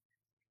like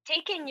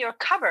taking your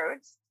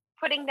cupboards,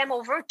 putting them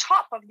over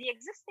top of the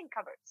existing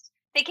cupboards,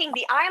 taking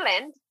the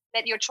island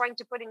that you're trying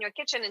to put in your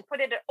kitchen and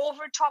put it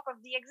over top of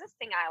the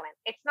existing island.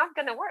 It's not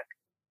going to work.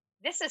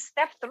 This is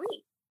step 3,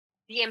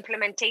 the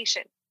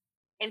implementation.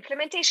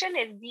 Implementation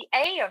is the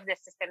A of the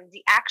system,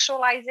 the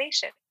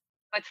actualization.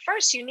 But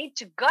first, you need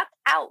to gut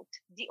out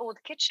the old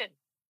kitchen.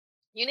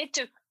 You need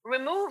to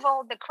remove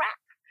all the crap.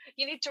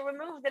 You need to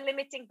remove the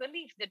limiting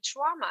belief, the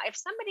trauma. If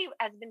somebody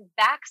has been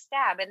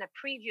backstabbed in a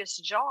previous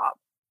job,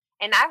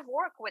 and I've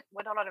worked with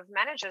a lot of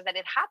managers that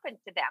it happened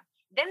to them,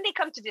 then they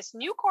come to this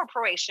new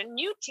corporation,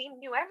 new team,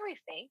 new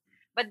everything,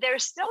 but they're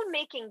still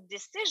making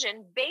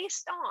decision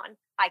based on,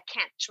 I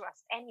can't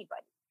trust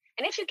anybody.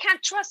 And if you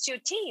can't trust your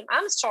team,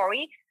 I'm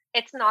sorry,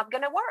 it's not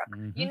going to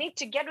work. You need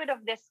to get rid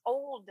of this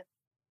old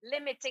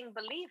limiting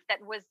belief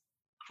that was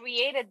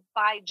created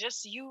by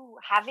just you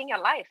having a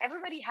life.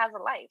 Everybody has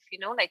a life,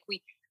 like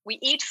we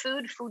eat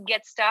food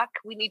gets stuck,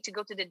 we need to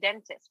go to the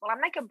dentist. Well,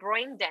 I'm like a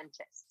brain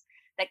dentist.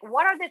 Like,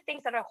 what are the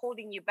things that are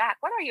holding you back?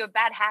 What are your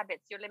bad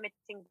habits, your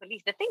limiting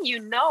beliefs, the thing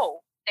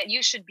that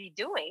you should be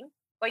doing,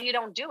 but you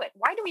don't do it?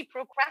 Why do we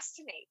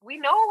procrastinate? We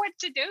know what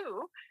to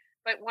do,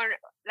 but we're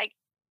like,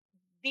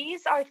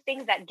 these are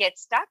things that get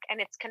stuck, and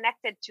it's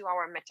connected to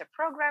our meta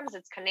programs.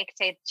 It's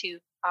connected to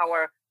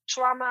our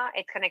trauma.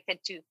 It's connected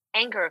to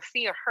anger,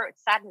 fear, hurt,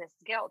 sadness,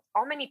 guilt.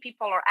 How many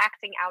people are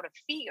acting out of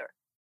fear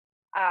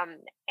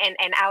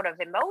and out of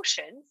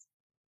emotions?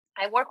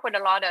 I work with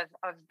a lot of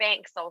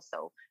banks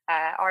also,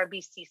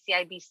 RBC,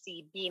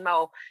 CIBC,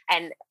 BMO,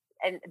 and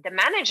the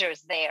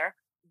managers there,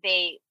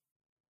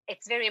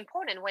 it's very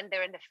important when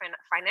they're in the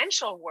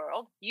financial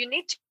world, you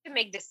need to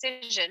make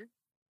decision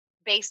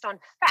based on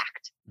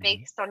fact,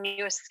 based on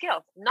your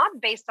skills, not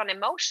based on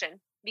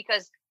emotion,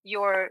 because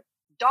your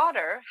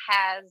daughter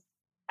has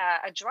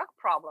a drug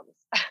problems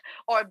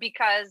or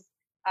because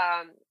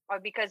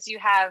you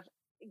have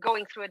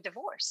going through a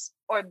divorce,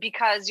 or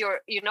because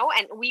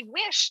and we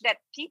wish that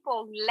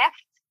people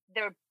left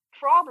their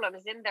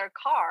problems in their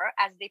car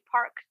as they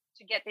park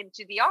to get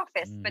into the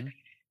office, but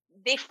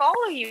they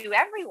follow you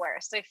everywhere.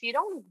 So if you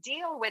don't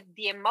deal with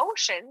the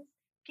emotions,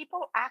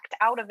 people act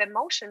out of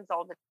emotions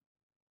all the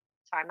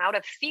time, out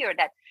of fear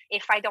that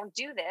if I don't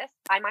do this,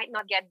 I might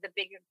not get the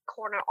big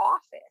corner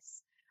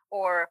office,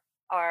 or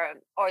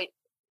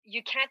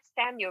you can't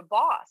stand your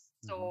boss,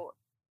 so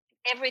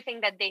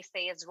everything that they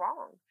say is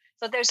wrong.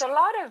 So there's a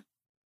lot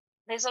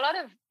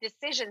of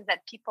decisions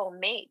that people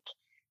make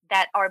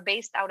that are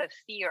based out of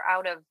fear,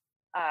 out of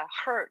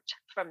hurt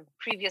from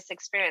previous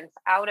experience,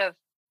 out of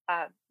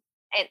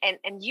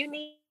and you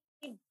need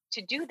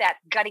to do that,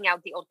 gutting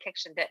out the old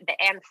kitchen,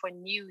 the end for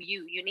new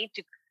you. You need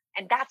to,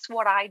 and that's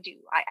what I do.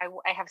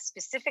 I have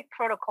specific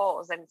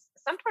protocols, and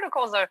some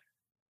protocols are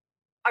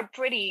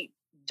pretty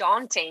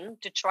daunting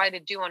to try to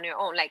do on your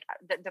own. Like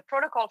the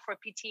protocol for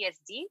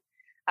PTSD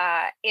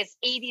is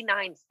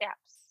 89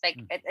 steps. Like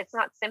it's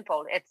not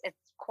simple. It's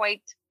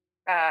quite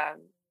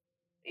an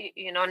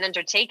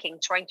undertaking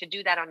trying to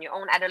do that on your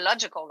own at a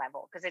logical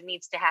level, because it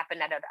needs to happen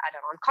at an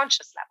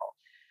unconscious level.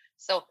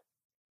 So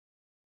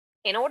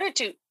in order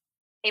to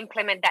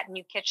implement that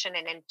new kitchen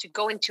and then to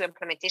go into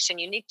implementation,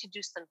 you need to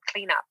do some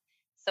cleanup.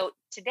 So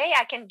today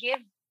I can give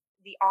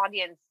the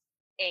audience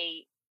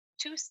a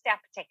 2-step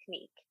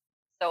technique.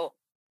 So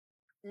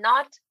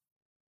not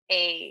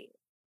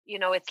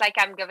it's like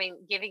I'm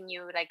giving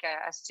you like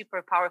a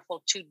super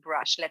powerful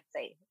toothbrush, let's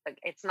say. Like,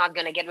 it's not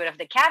going to get rid of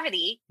the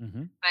cavity,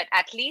 but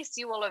at least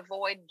you will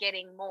avoid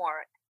getting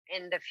more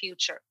in the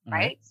future,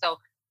 right? So,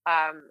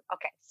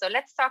 okay. So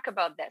let's talk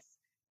about this.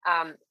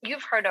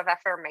 You've heard of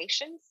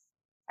affirmations.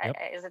 Yep.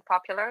 Is it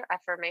popular?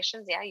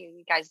 Affirmations? Yeah,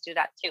 you guys do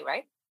that too,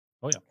 right?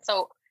 Oh, yeah.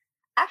 So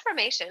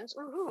affirmations,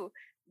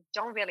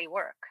 don't really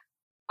work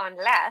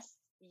unless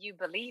you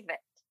believe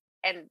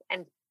it.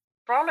 And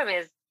problem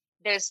is,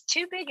 there's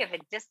too big of a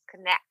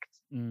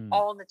disconnect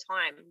all the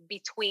time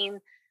between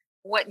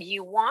what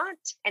you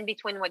want and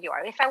between what you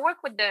are. If I work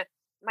with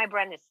my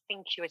brand is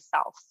Think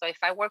Yourself. So if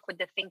I work with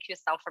the Think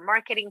Yourself for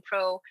Marketing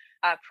Pro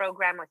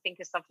program, or Think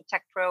Yourself for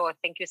Tech Pro, or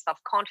Think Yourself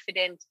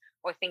Confident,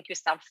 or Think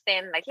Yourself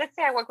Thin, like let's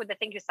say I work with the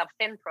Think Yourself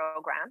Thin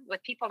program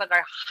with people that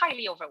are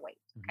highly overweight,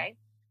 okay?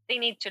 They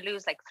need to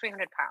lose like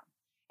 300 pounds.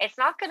 It's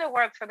not going to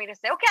work for me to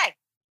say, okay,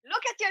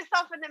 look at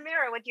yourself in the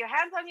mirror with your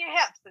hands on your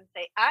hips and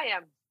say, I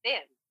am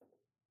thin.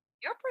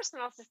 Your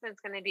personal assistant's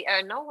going to be,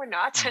 no, we're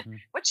not.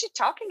 What's she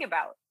talking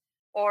about?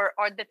 Or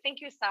the Think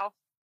Yourself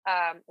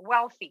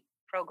Wealthy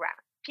program.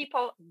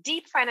 People,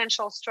 deep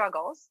financial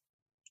struggles.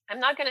 I'm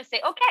not going to say,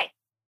 okay,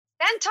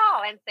 stand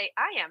tall and say,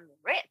 I am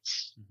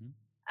rich.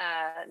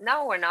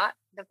 No, we're not.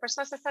 The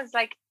personal assistant's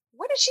like,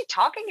 what is she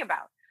talking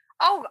about?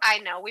 Oh, I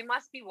know. We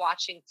must be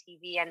watching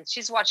TV, and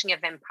she's watching a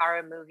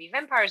vampire movie.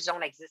 Vampires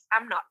don't exist.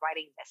 I'm not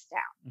writing this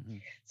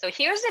down. So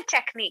here's a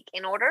technique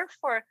in order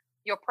for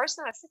your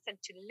personal assistant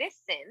to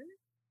listen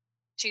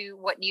to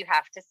what you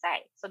have to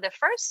say. So the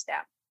first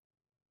step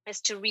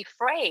is to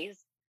rephrase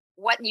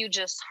what you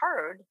just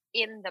heard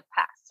in the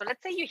past. So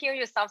let's say you hear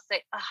yourself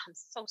say, oh, I'm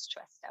so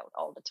stressed out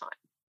all the time.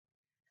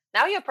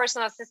 Now your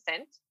personal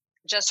assistant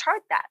just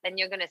heard that. Then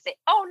you're going to say,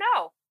 oh,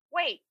 no,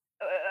 wait,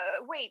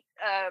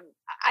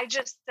 I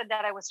just said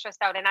that I was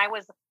stressed out, and I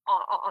was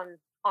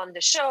on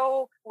the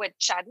show with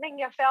Chad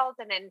Mingafeld,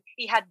 and then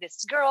he had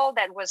this girl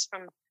that was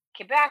from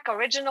Quebec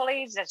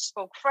originally, that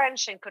spoke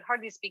French and could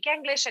hardly speak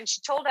English. And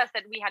she told us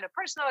that we had a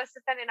personal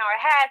assistant in our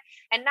head.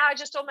 And now I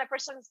just told my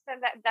personal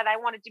assistant that I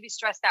wanted to be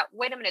stressed out.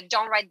 Wait a minute,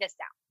 don't write this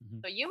down. Mm-hmm.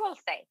 So you will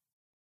say,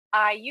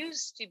 I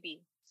used to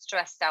be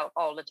stressed out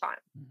all the time.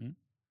 Mm-hmm.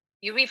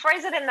 You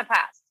rephrase it in the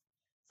past.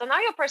 So now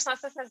your personal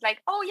assistant is like,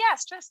 oh yeah,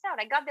 stressed out.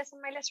 I got this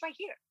on my list right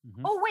here.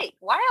 Mm-hmm. Oh wait,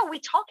 why are we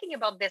talking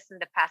about this in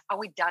the past? Are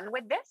we done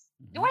with this?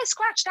 Mm-hmm. Do I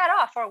scratch that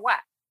off or what?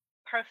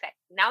 Perfect.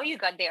 Now you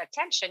got their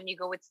attention. You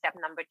go with step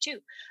number 2.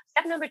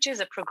 Step number 2 is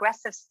a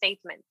progressive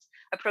statement.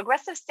 A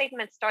progressive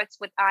statement starts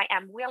with I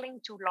am willing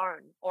to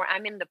learn, or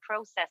I'm in the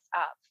process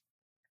of.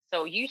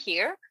 So you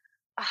hear,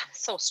 I'm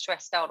so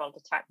stressed out all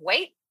the time.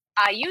 Wait,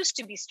 I used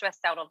to be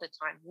stressed out all the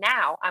time.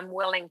 Now I'm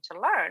willing to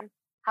learn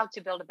how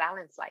to build a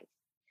balanced life.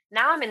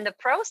 Now I'm in the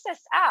process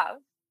of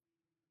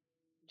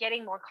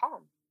getting more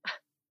calm.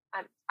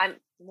 I'm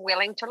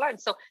willing to learn.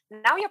 So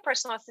now your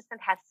personal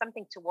assistant has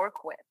something to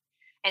work with.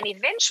 And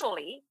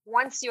eventually,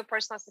 once your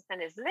personal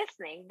assistant is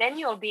listening, then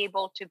you'll be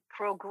able to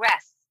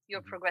progress your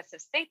progressive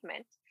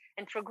statement.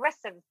 And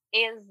progressive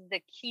is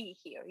the key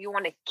here. You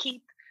want to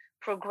keep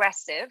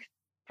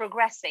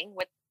progressing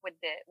with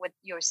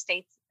your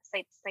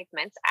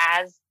statements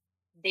as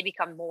they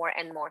become more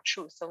and more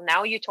true. So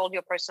now you told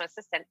your personal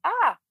assistant,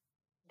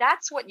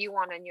 that's what you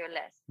want on your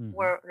list. Mm-hmm.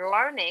 We're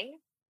learning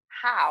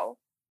how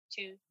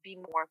to be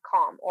more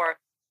calm. Or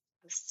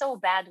so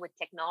bad with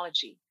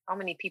technology. How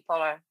many people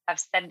have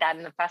said that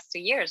in the past 2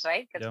 years,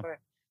 right? Because we're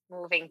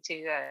moving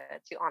to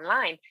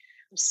online.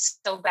 I'm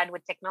so bad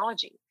with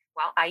technology.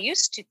 Well, I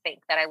used to think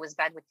that I was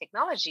bad with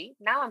technology.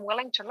 Now I'm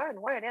willing to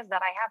learn where it is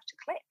that I have to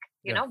click,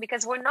 you know,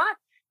 because we're not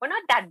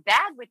that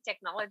bad with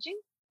technology.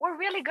 We're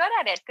really good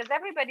at it because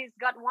everybody's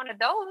got one of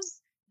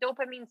those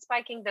dopamine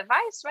spiking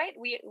device, right?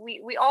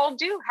 We all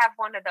do have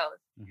one of those.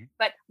 Mm-hmm.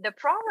 But the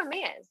problem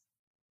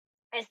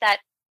is that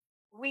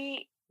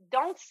we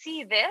don't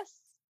see this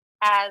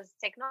as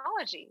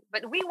technology,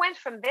 but we went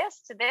from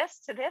this to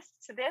this to this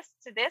to this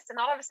to this, and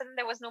all of a sudden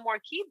there was no more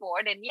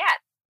keyboard, and yet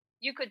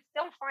you could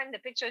still find the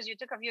pictures you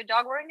took of your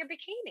dog wearing a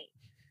bikini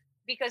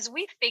because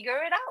we figure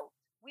it out.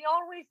 We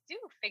always do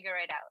figure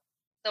it out.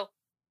 So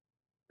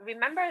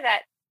remember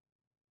that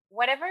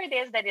whatever it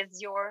is that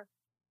is your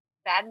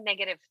bad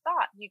negative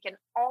thought, you can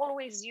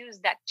always use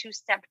that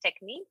 2-step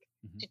technique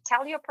to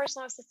tell your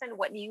personal assistant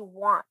what you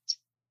want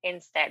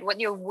instead, what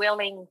you're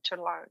willing to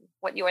learn,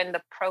 what you're in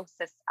the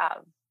process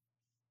of,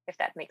 if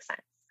that makes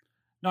sense.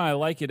 No, I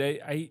like it.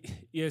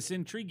 It's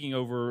intriguing.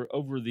 Over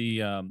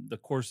the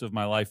course of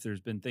my life,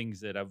 there's been things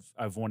that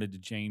I've wanted to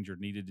change or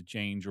needed to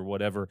change or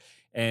whatever,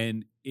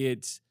 and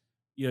it's,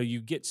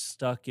 you get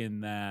stuck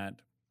in that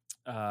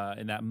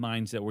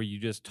mindset where you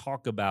just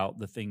talk about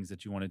the things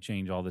that you want to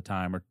change all the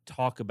time, or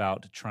talk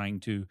about trying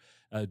to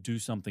do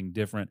something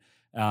different,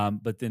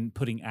 but then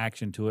putting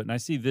action to it. And I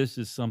see this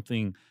as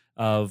something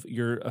of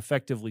you're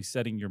effectively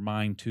setting your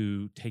mind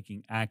to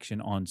taking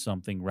action on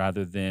something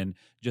rather than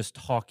just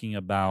talking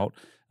about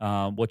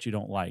what you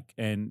don't like.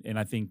 And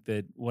I think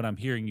that what I'm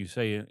hearing you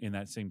say in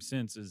that same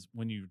sense is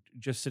when you're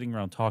just sitting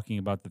around talking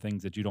about the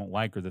things that you don't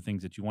like or the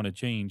things that you want to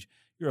change,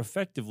 you're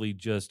effectively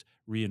just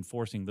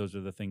reinforcing those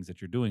are the things that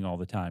you're doing all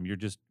the time. You're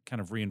just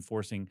kind of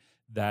reinforcing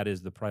that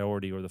is the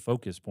priority or the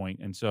focus point.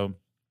 And so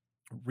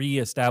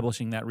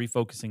reestablishing that,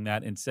 refocusing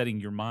that, and setting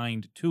your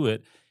mind to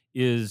it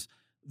is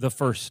the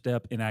first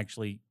step in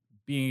actually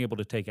being able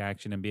to take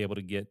action and be able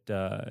to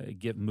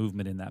get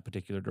movement in that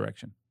particular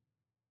direction.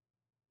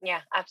 Yeah,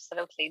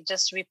 absolutely.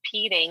 Just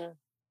repeating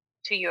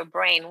to your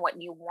brain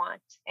what you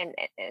want.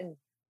 And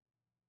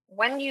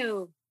when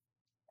you,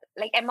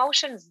 like,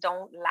 emotions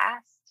don't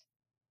last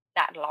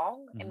that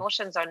long. Mm-hmm.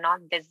 Emotions are not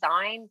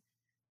designed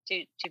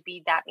to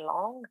be that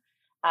long.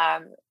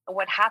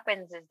 What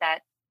happens is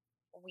that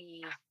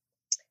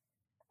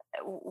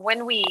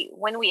when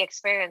we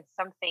experience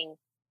something,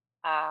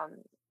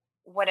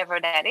 whatever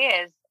that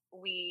is,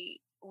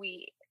 we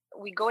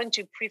go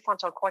into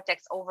prefrontal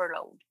cortex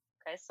overload.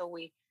 Okay, so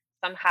we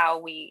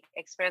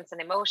experience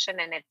an emotion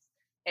and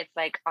it's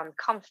like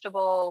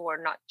uncomfortable.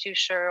 We're not too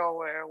sure,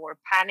 or we're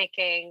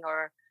panicking,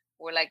 or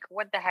we're like,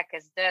 what the heck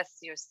is this?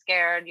 You're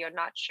scared. You're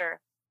not sure.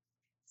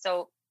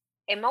 So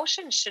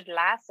emotions should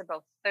last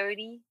about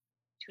 30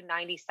 to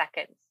 90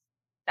 seconds.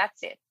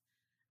 That's it.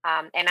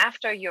 And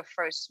after your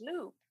first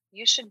loop,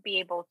 you should be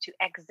able to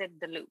exit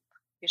the loop.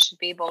 You should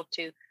be able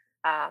to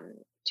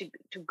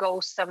go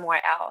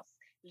somewhere else.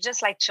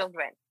 Just like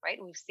children, right?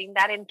 We've seen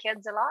that in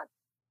kids a lot.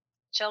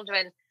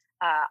 Children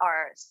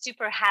are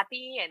super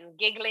happy and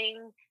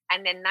giggling,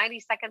 and then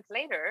 90 seconds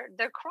later,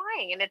 they're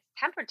crying and it's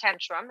temper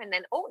tantrum, and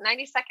then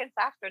 90 seconds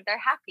after, they're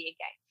happy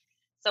again.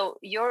 So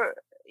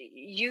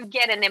you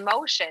get an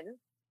emotion,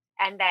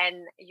 and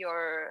then you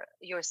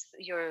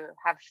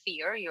have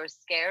fear, you're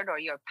scared, or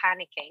you're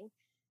panicking.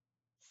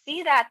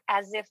 See that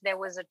as if there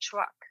was a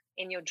truck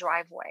in your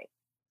driveway.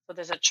 So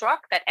there's a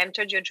truck that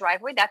entered your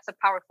driveway. That's a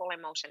powerful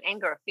emotion: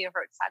 anger, fear,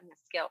 hurt,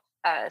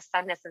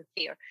 sadness, and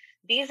fear.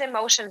 These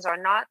emotions are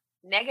not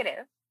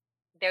negative;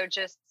 they're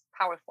just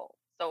powerful.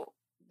 So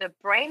the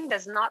brain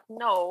does not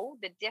know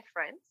the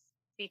difference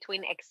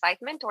between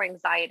excitement or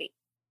anxiety.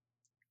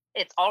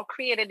 It's all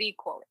created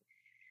equally.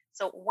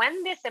 So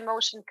when this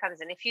emotion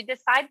comes in, if you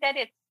decide that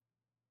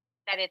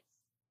it's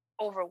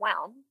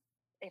overwhelmed,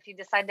 if you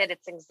decide that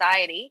it's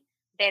anxiety,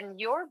 then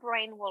your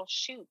brain will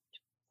shoot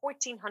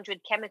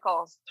 1,400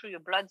 chemicals through your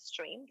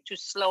bloodstream to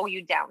slow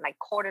you down, like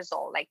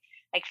cortisol, like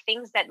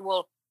things that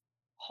will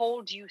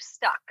hold you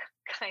stuck,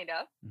 kind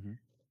of. Mm-hmm.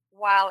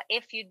 While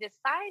if you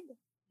decide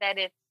that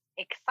it's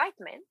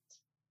excitement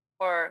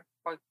or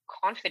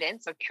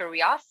confidence or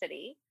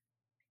curiosity,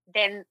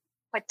 then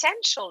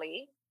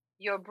potentially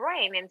your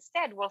brain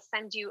instead will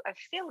send you a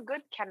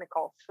feel-good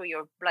chemical through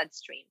your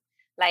bloodstream,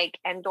 like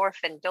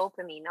endorphin,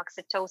 dopamine,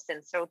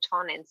 oxytocin,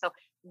 serotonin. So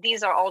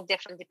these are all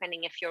different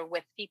depending if you're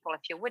with people,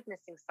 if you're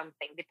witnessing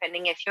something,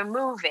 depending if you're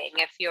moving,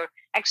 if you're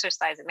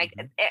exercising. Like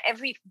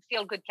every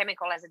feel-good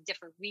chemical has a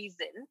different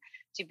reason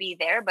to be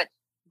there. But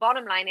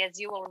bottom line is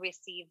you will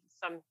receive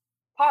some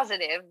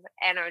positive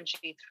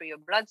energy through your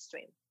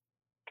bloodstream.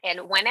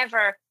 And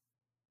whenever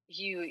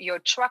your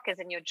truck is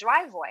in your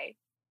driveway,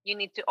 you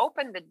need to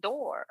open the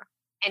door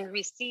and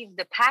receive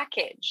the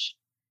package.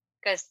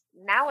 Because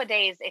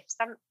nowadays, if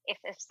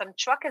some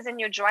truck is in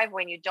your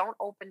driveway and you don't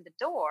open the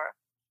door,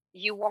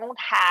 you won't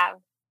have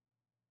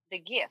the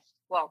gift.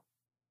 Well,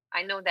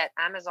 I know that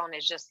Amazon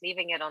is just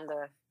leaving it on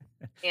the,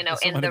 in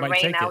the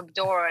rain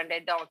outdoor, and they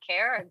don't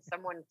care, and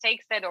someone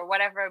takes it or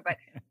whatever.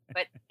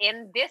 But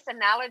in this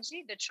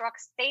analogy, the truck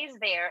stays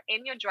there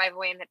in your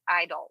driveway and it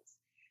idles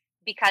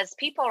because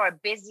people are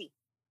busy.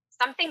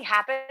 Something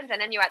happens,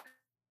 and then you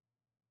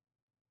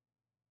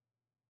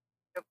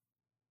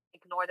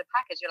ignore the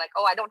package. You're like,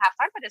 oh, I don't have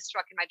time for this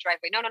truck in my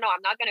driveway. No,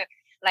 I'm not gonna,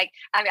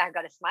 I've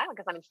got to smile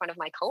because I'm in front of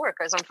my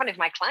coworkers, I'm in front of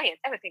my clients.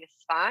 Everything is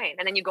fine.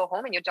 And then you go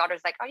home and your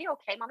daughter's like, are you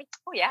okay, mommy?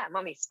 Oh yeah,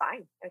 mommy's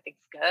fine. Everything's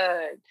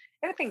good.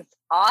 Everything's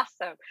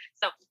awesome.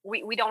 So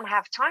we don't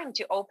have time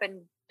to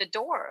open the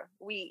door.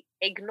 We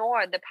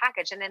ignore the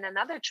package, and then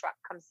another truck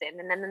comes in,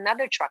 and then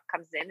another truck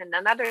comes in, and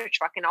another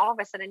truck, and all of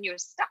a sudden you're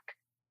stuck.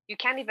 You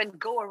can't even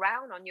go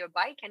around on your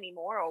bike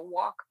anymore or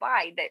walk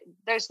by.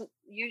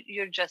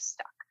 You're just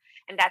stuck.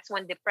 And that's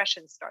when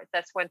depression starts.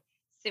 That's when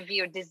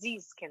severe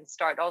disease can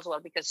start as well,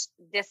 because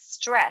this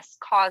stress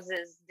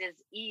causes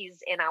disease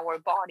in our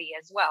body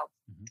as well.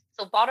 Mm-hmm.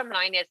 So bottom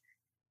line is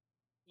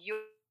your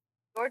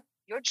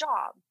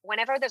job,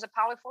 whenever there's a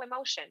powerful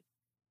emotion,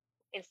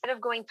 instead of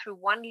going through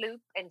one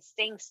loop and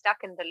staying stuck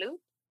in the loop,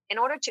 in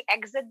order to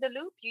exit the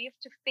loop, you have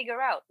to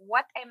figure out,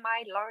 what am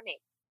I learning?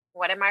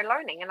 What am I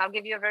learning? And I'll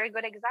give you a very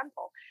good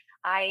example.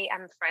 I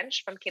am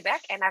French from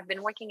Quebec, and I've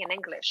been working in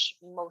English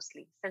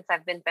mostly since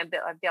I've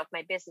built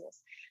my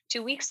business.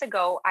 2 weeks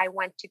ago, I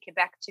went to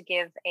Quebec to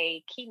give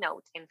a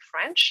keynote in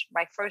French,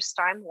 my first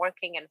time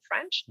working in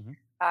French.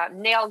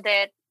 Mm-hmm. Nailed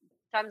it,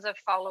 tons of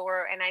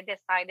follower, and I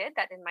decided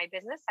that in my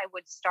business, I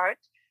would start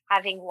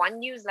having one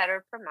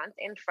newsletter per month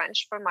in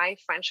French for my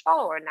French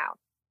follower now.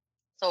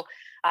 So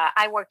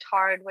I worked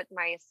hard with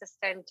my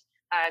assistant,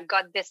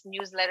 got this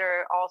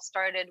newsletter all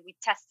started. We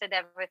tested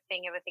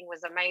everything. Everything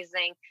was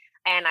amazing.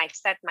 And I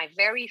sent my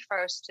very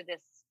first to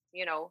this,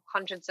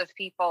 hundreds of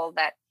people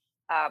that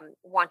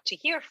want to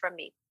hear from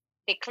me.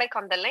 They click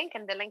on the link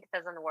and the link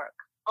doesn't work.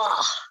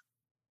 Oh,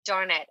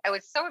 darn it. I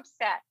was so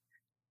upset,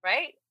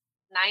 right?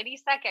 90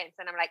 seconds.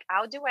 And I'm like,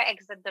 how do I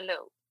exit the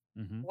loop?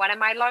 Mm-hmm. What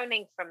am I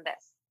learning from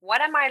this?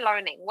 What am I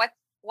learning? What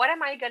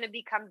am I going to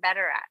become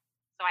better at?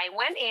 So I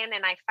went in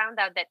and I found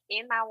out that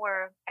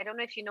I don't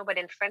know if you know, but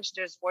in French,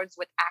 there's words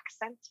with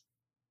accent.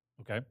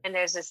 Okay. And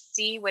there's a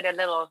C with a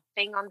little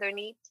thing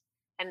underneath.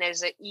 And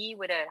there's an E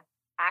with an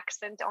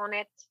accent on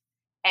it.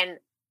 And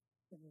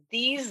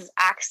these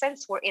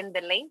accents were in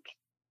the link,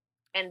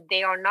 and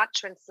they are not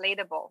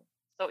translatable.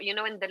 So, in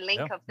the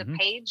link of the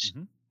page.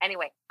 Mm-hmm.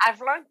 Anyway,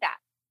 I've learned that.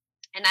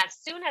 And as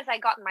soon as I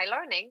got my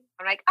learning,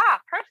 I'm like,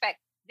 perfect.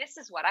 This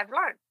is what I've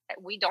learned,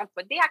 that we don't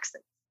put the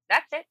accents.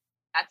 That's it.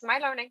 That's my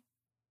learning.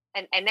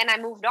 And then I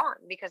moved on,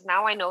 because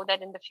now I know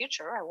that in the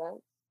future I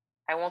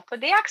won't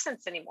put the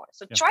accents anymore.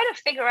 So try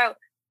to figure out,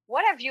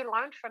 what have you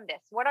learned from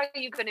this? What are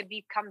you going to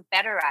become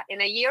better at?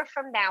 In a year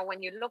from now,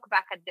 when you look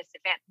back at this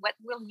event, what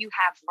will you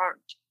have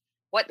learned?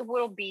 What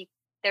will be,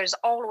 there's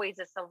always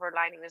a silver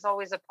lining. There's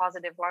always a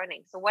positive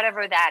learning. So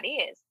whatever that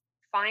is,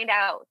 find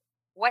out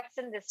what's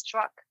in this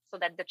truck so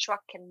that the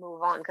truck can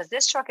move on, because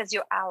this truck is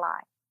your ally.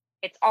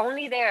 It's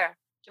only there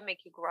to make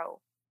you grow.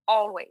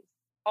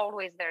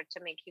 Always there to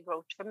make you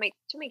grow, to make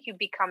you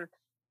become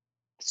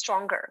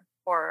stronger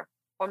or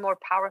more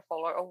powerful,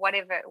 or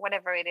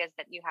whatever it is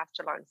that you have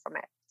to learn from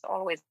it. So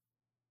always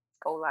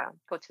go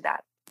to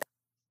that.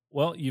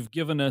 Well, you've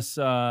given us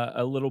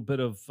a little bit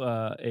of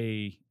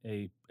a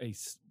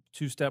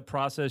two-step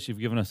process. You've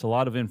given us a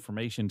lot of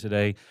information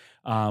today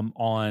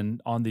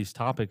on these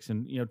topics,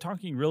 and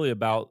talking really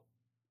about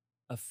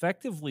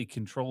effectively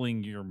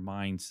controlling your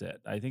mindset.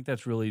 I think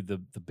that's really the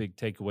big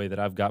takeaway that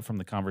I've got from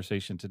the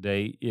conversation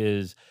today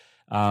is,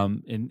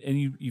 and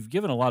you've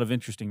given a lot of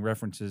interesting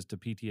references to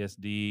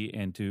PTSD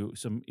and to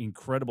some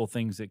incredible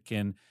things that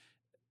can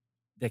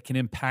that can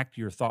impact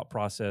your thought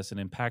process and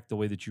impact the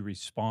way that you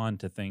respond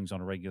to things on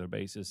a regular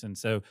basis. And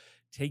so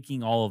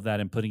taking all of that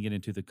and putting it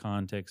into the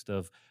context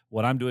of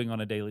what I'm doing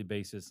on a daily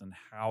basis and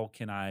how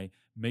can I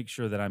make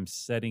sure that I'm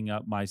setting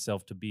up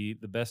myself to be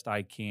the best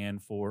I can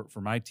for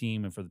my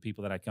team and for the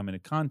people that I come into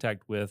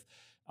contact with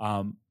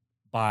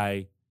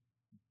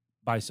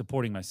by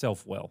supporting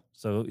myself well.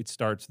 So it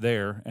starts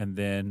there, and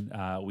then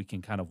we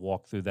can kind of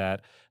walk through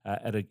that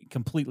at a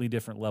completely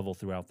different level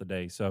throughout the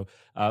day. So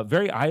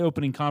very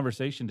eye-opening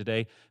conversation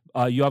today.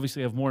 You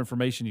obviously have more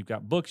information. You've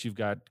got books, you've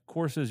got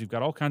courses, you've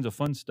got all kinds of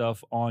fun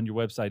stuff on your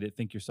website at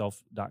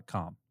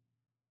thinkyourself.com.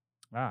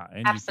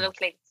 And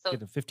absolutely. So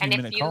get a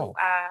 15-minute call.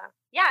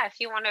 If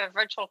you want a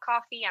virtual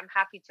coffee, I'm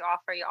happy to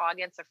offer your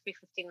audience a free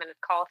 15-minute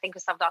call,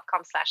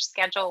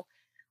 thinkyourself.com/schedule,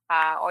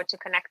 or to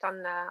connect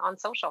on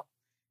social.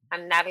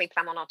 I'm Natalie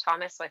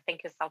Plamondon-Thomas with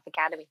Think Yourself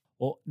Academy.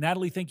 Well,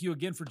 Natalie, thank you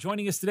again for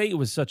joining us today. It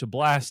was such a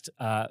blast,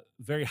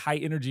 very high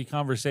energy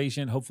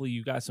conversation. Hopefully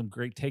you got some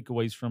great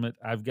takeaways from it.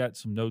 I've got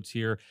some notes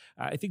here.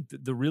 I think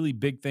the really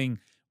big thing,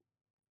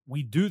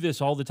 we do this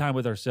all the time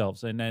with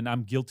ourselves, and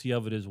I'm guilty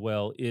of it as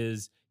well,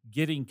 is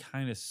getting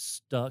kind of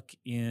stuck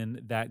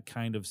in that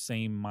kind of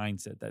same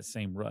mindset, that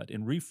same rut,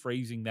 and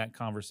rephrasing that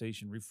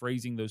conversation,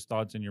 rephrasing those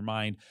thoughts in your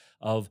mind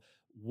of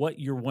what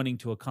you're wanting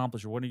to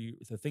accomplish, or what are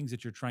the things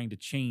that you're trying to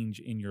change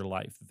in your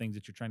life, the things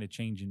that you're trying to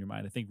change in your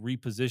mind. I think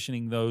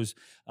repositioning those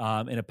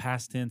in a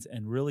past tense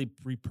and really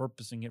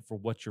repurposing it for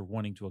what you're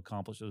wanting to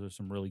accomplish. Those are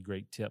some really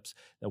great tips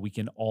that we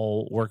can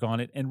all work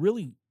on it. And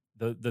really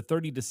the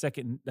 30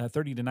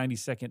 to 90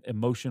 second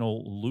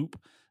emotional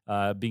loop,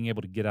 being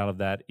able to get out of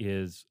that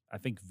is, I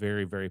think,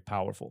 very, very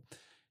powerful.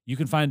 You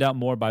can find out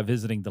more by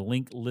visiting the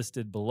link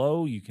listed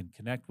below. You can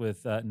connect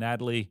with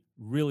Natalie.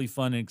 Really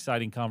fun and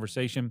exciting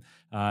conversation,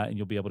 and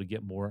you'll be able to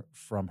get more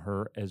from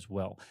her as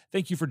well.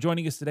 Thank you for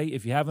joining us today.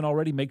 If you haven't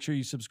already, make sure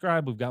you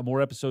subscribe. We've got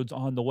more episodes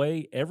on the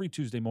way every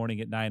Tuesday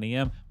morning at 9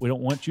 a.m. We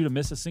don't want you to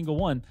miss a single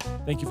one.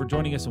 Thank you for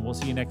joining us, and we'll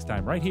see you next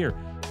time right here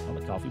on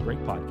the Coffee Break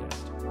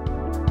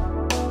Podcast.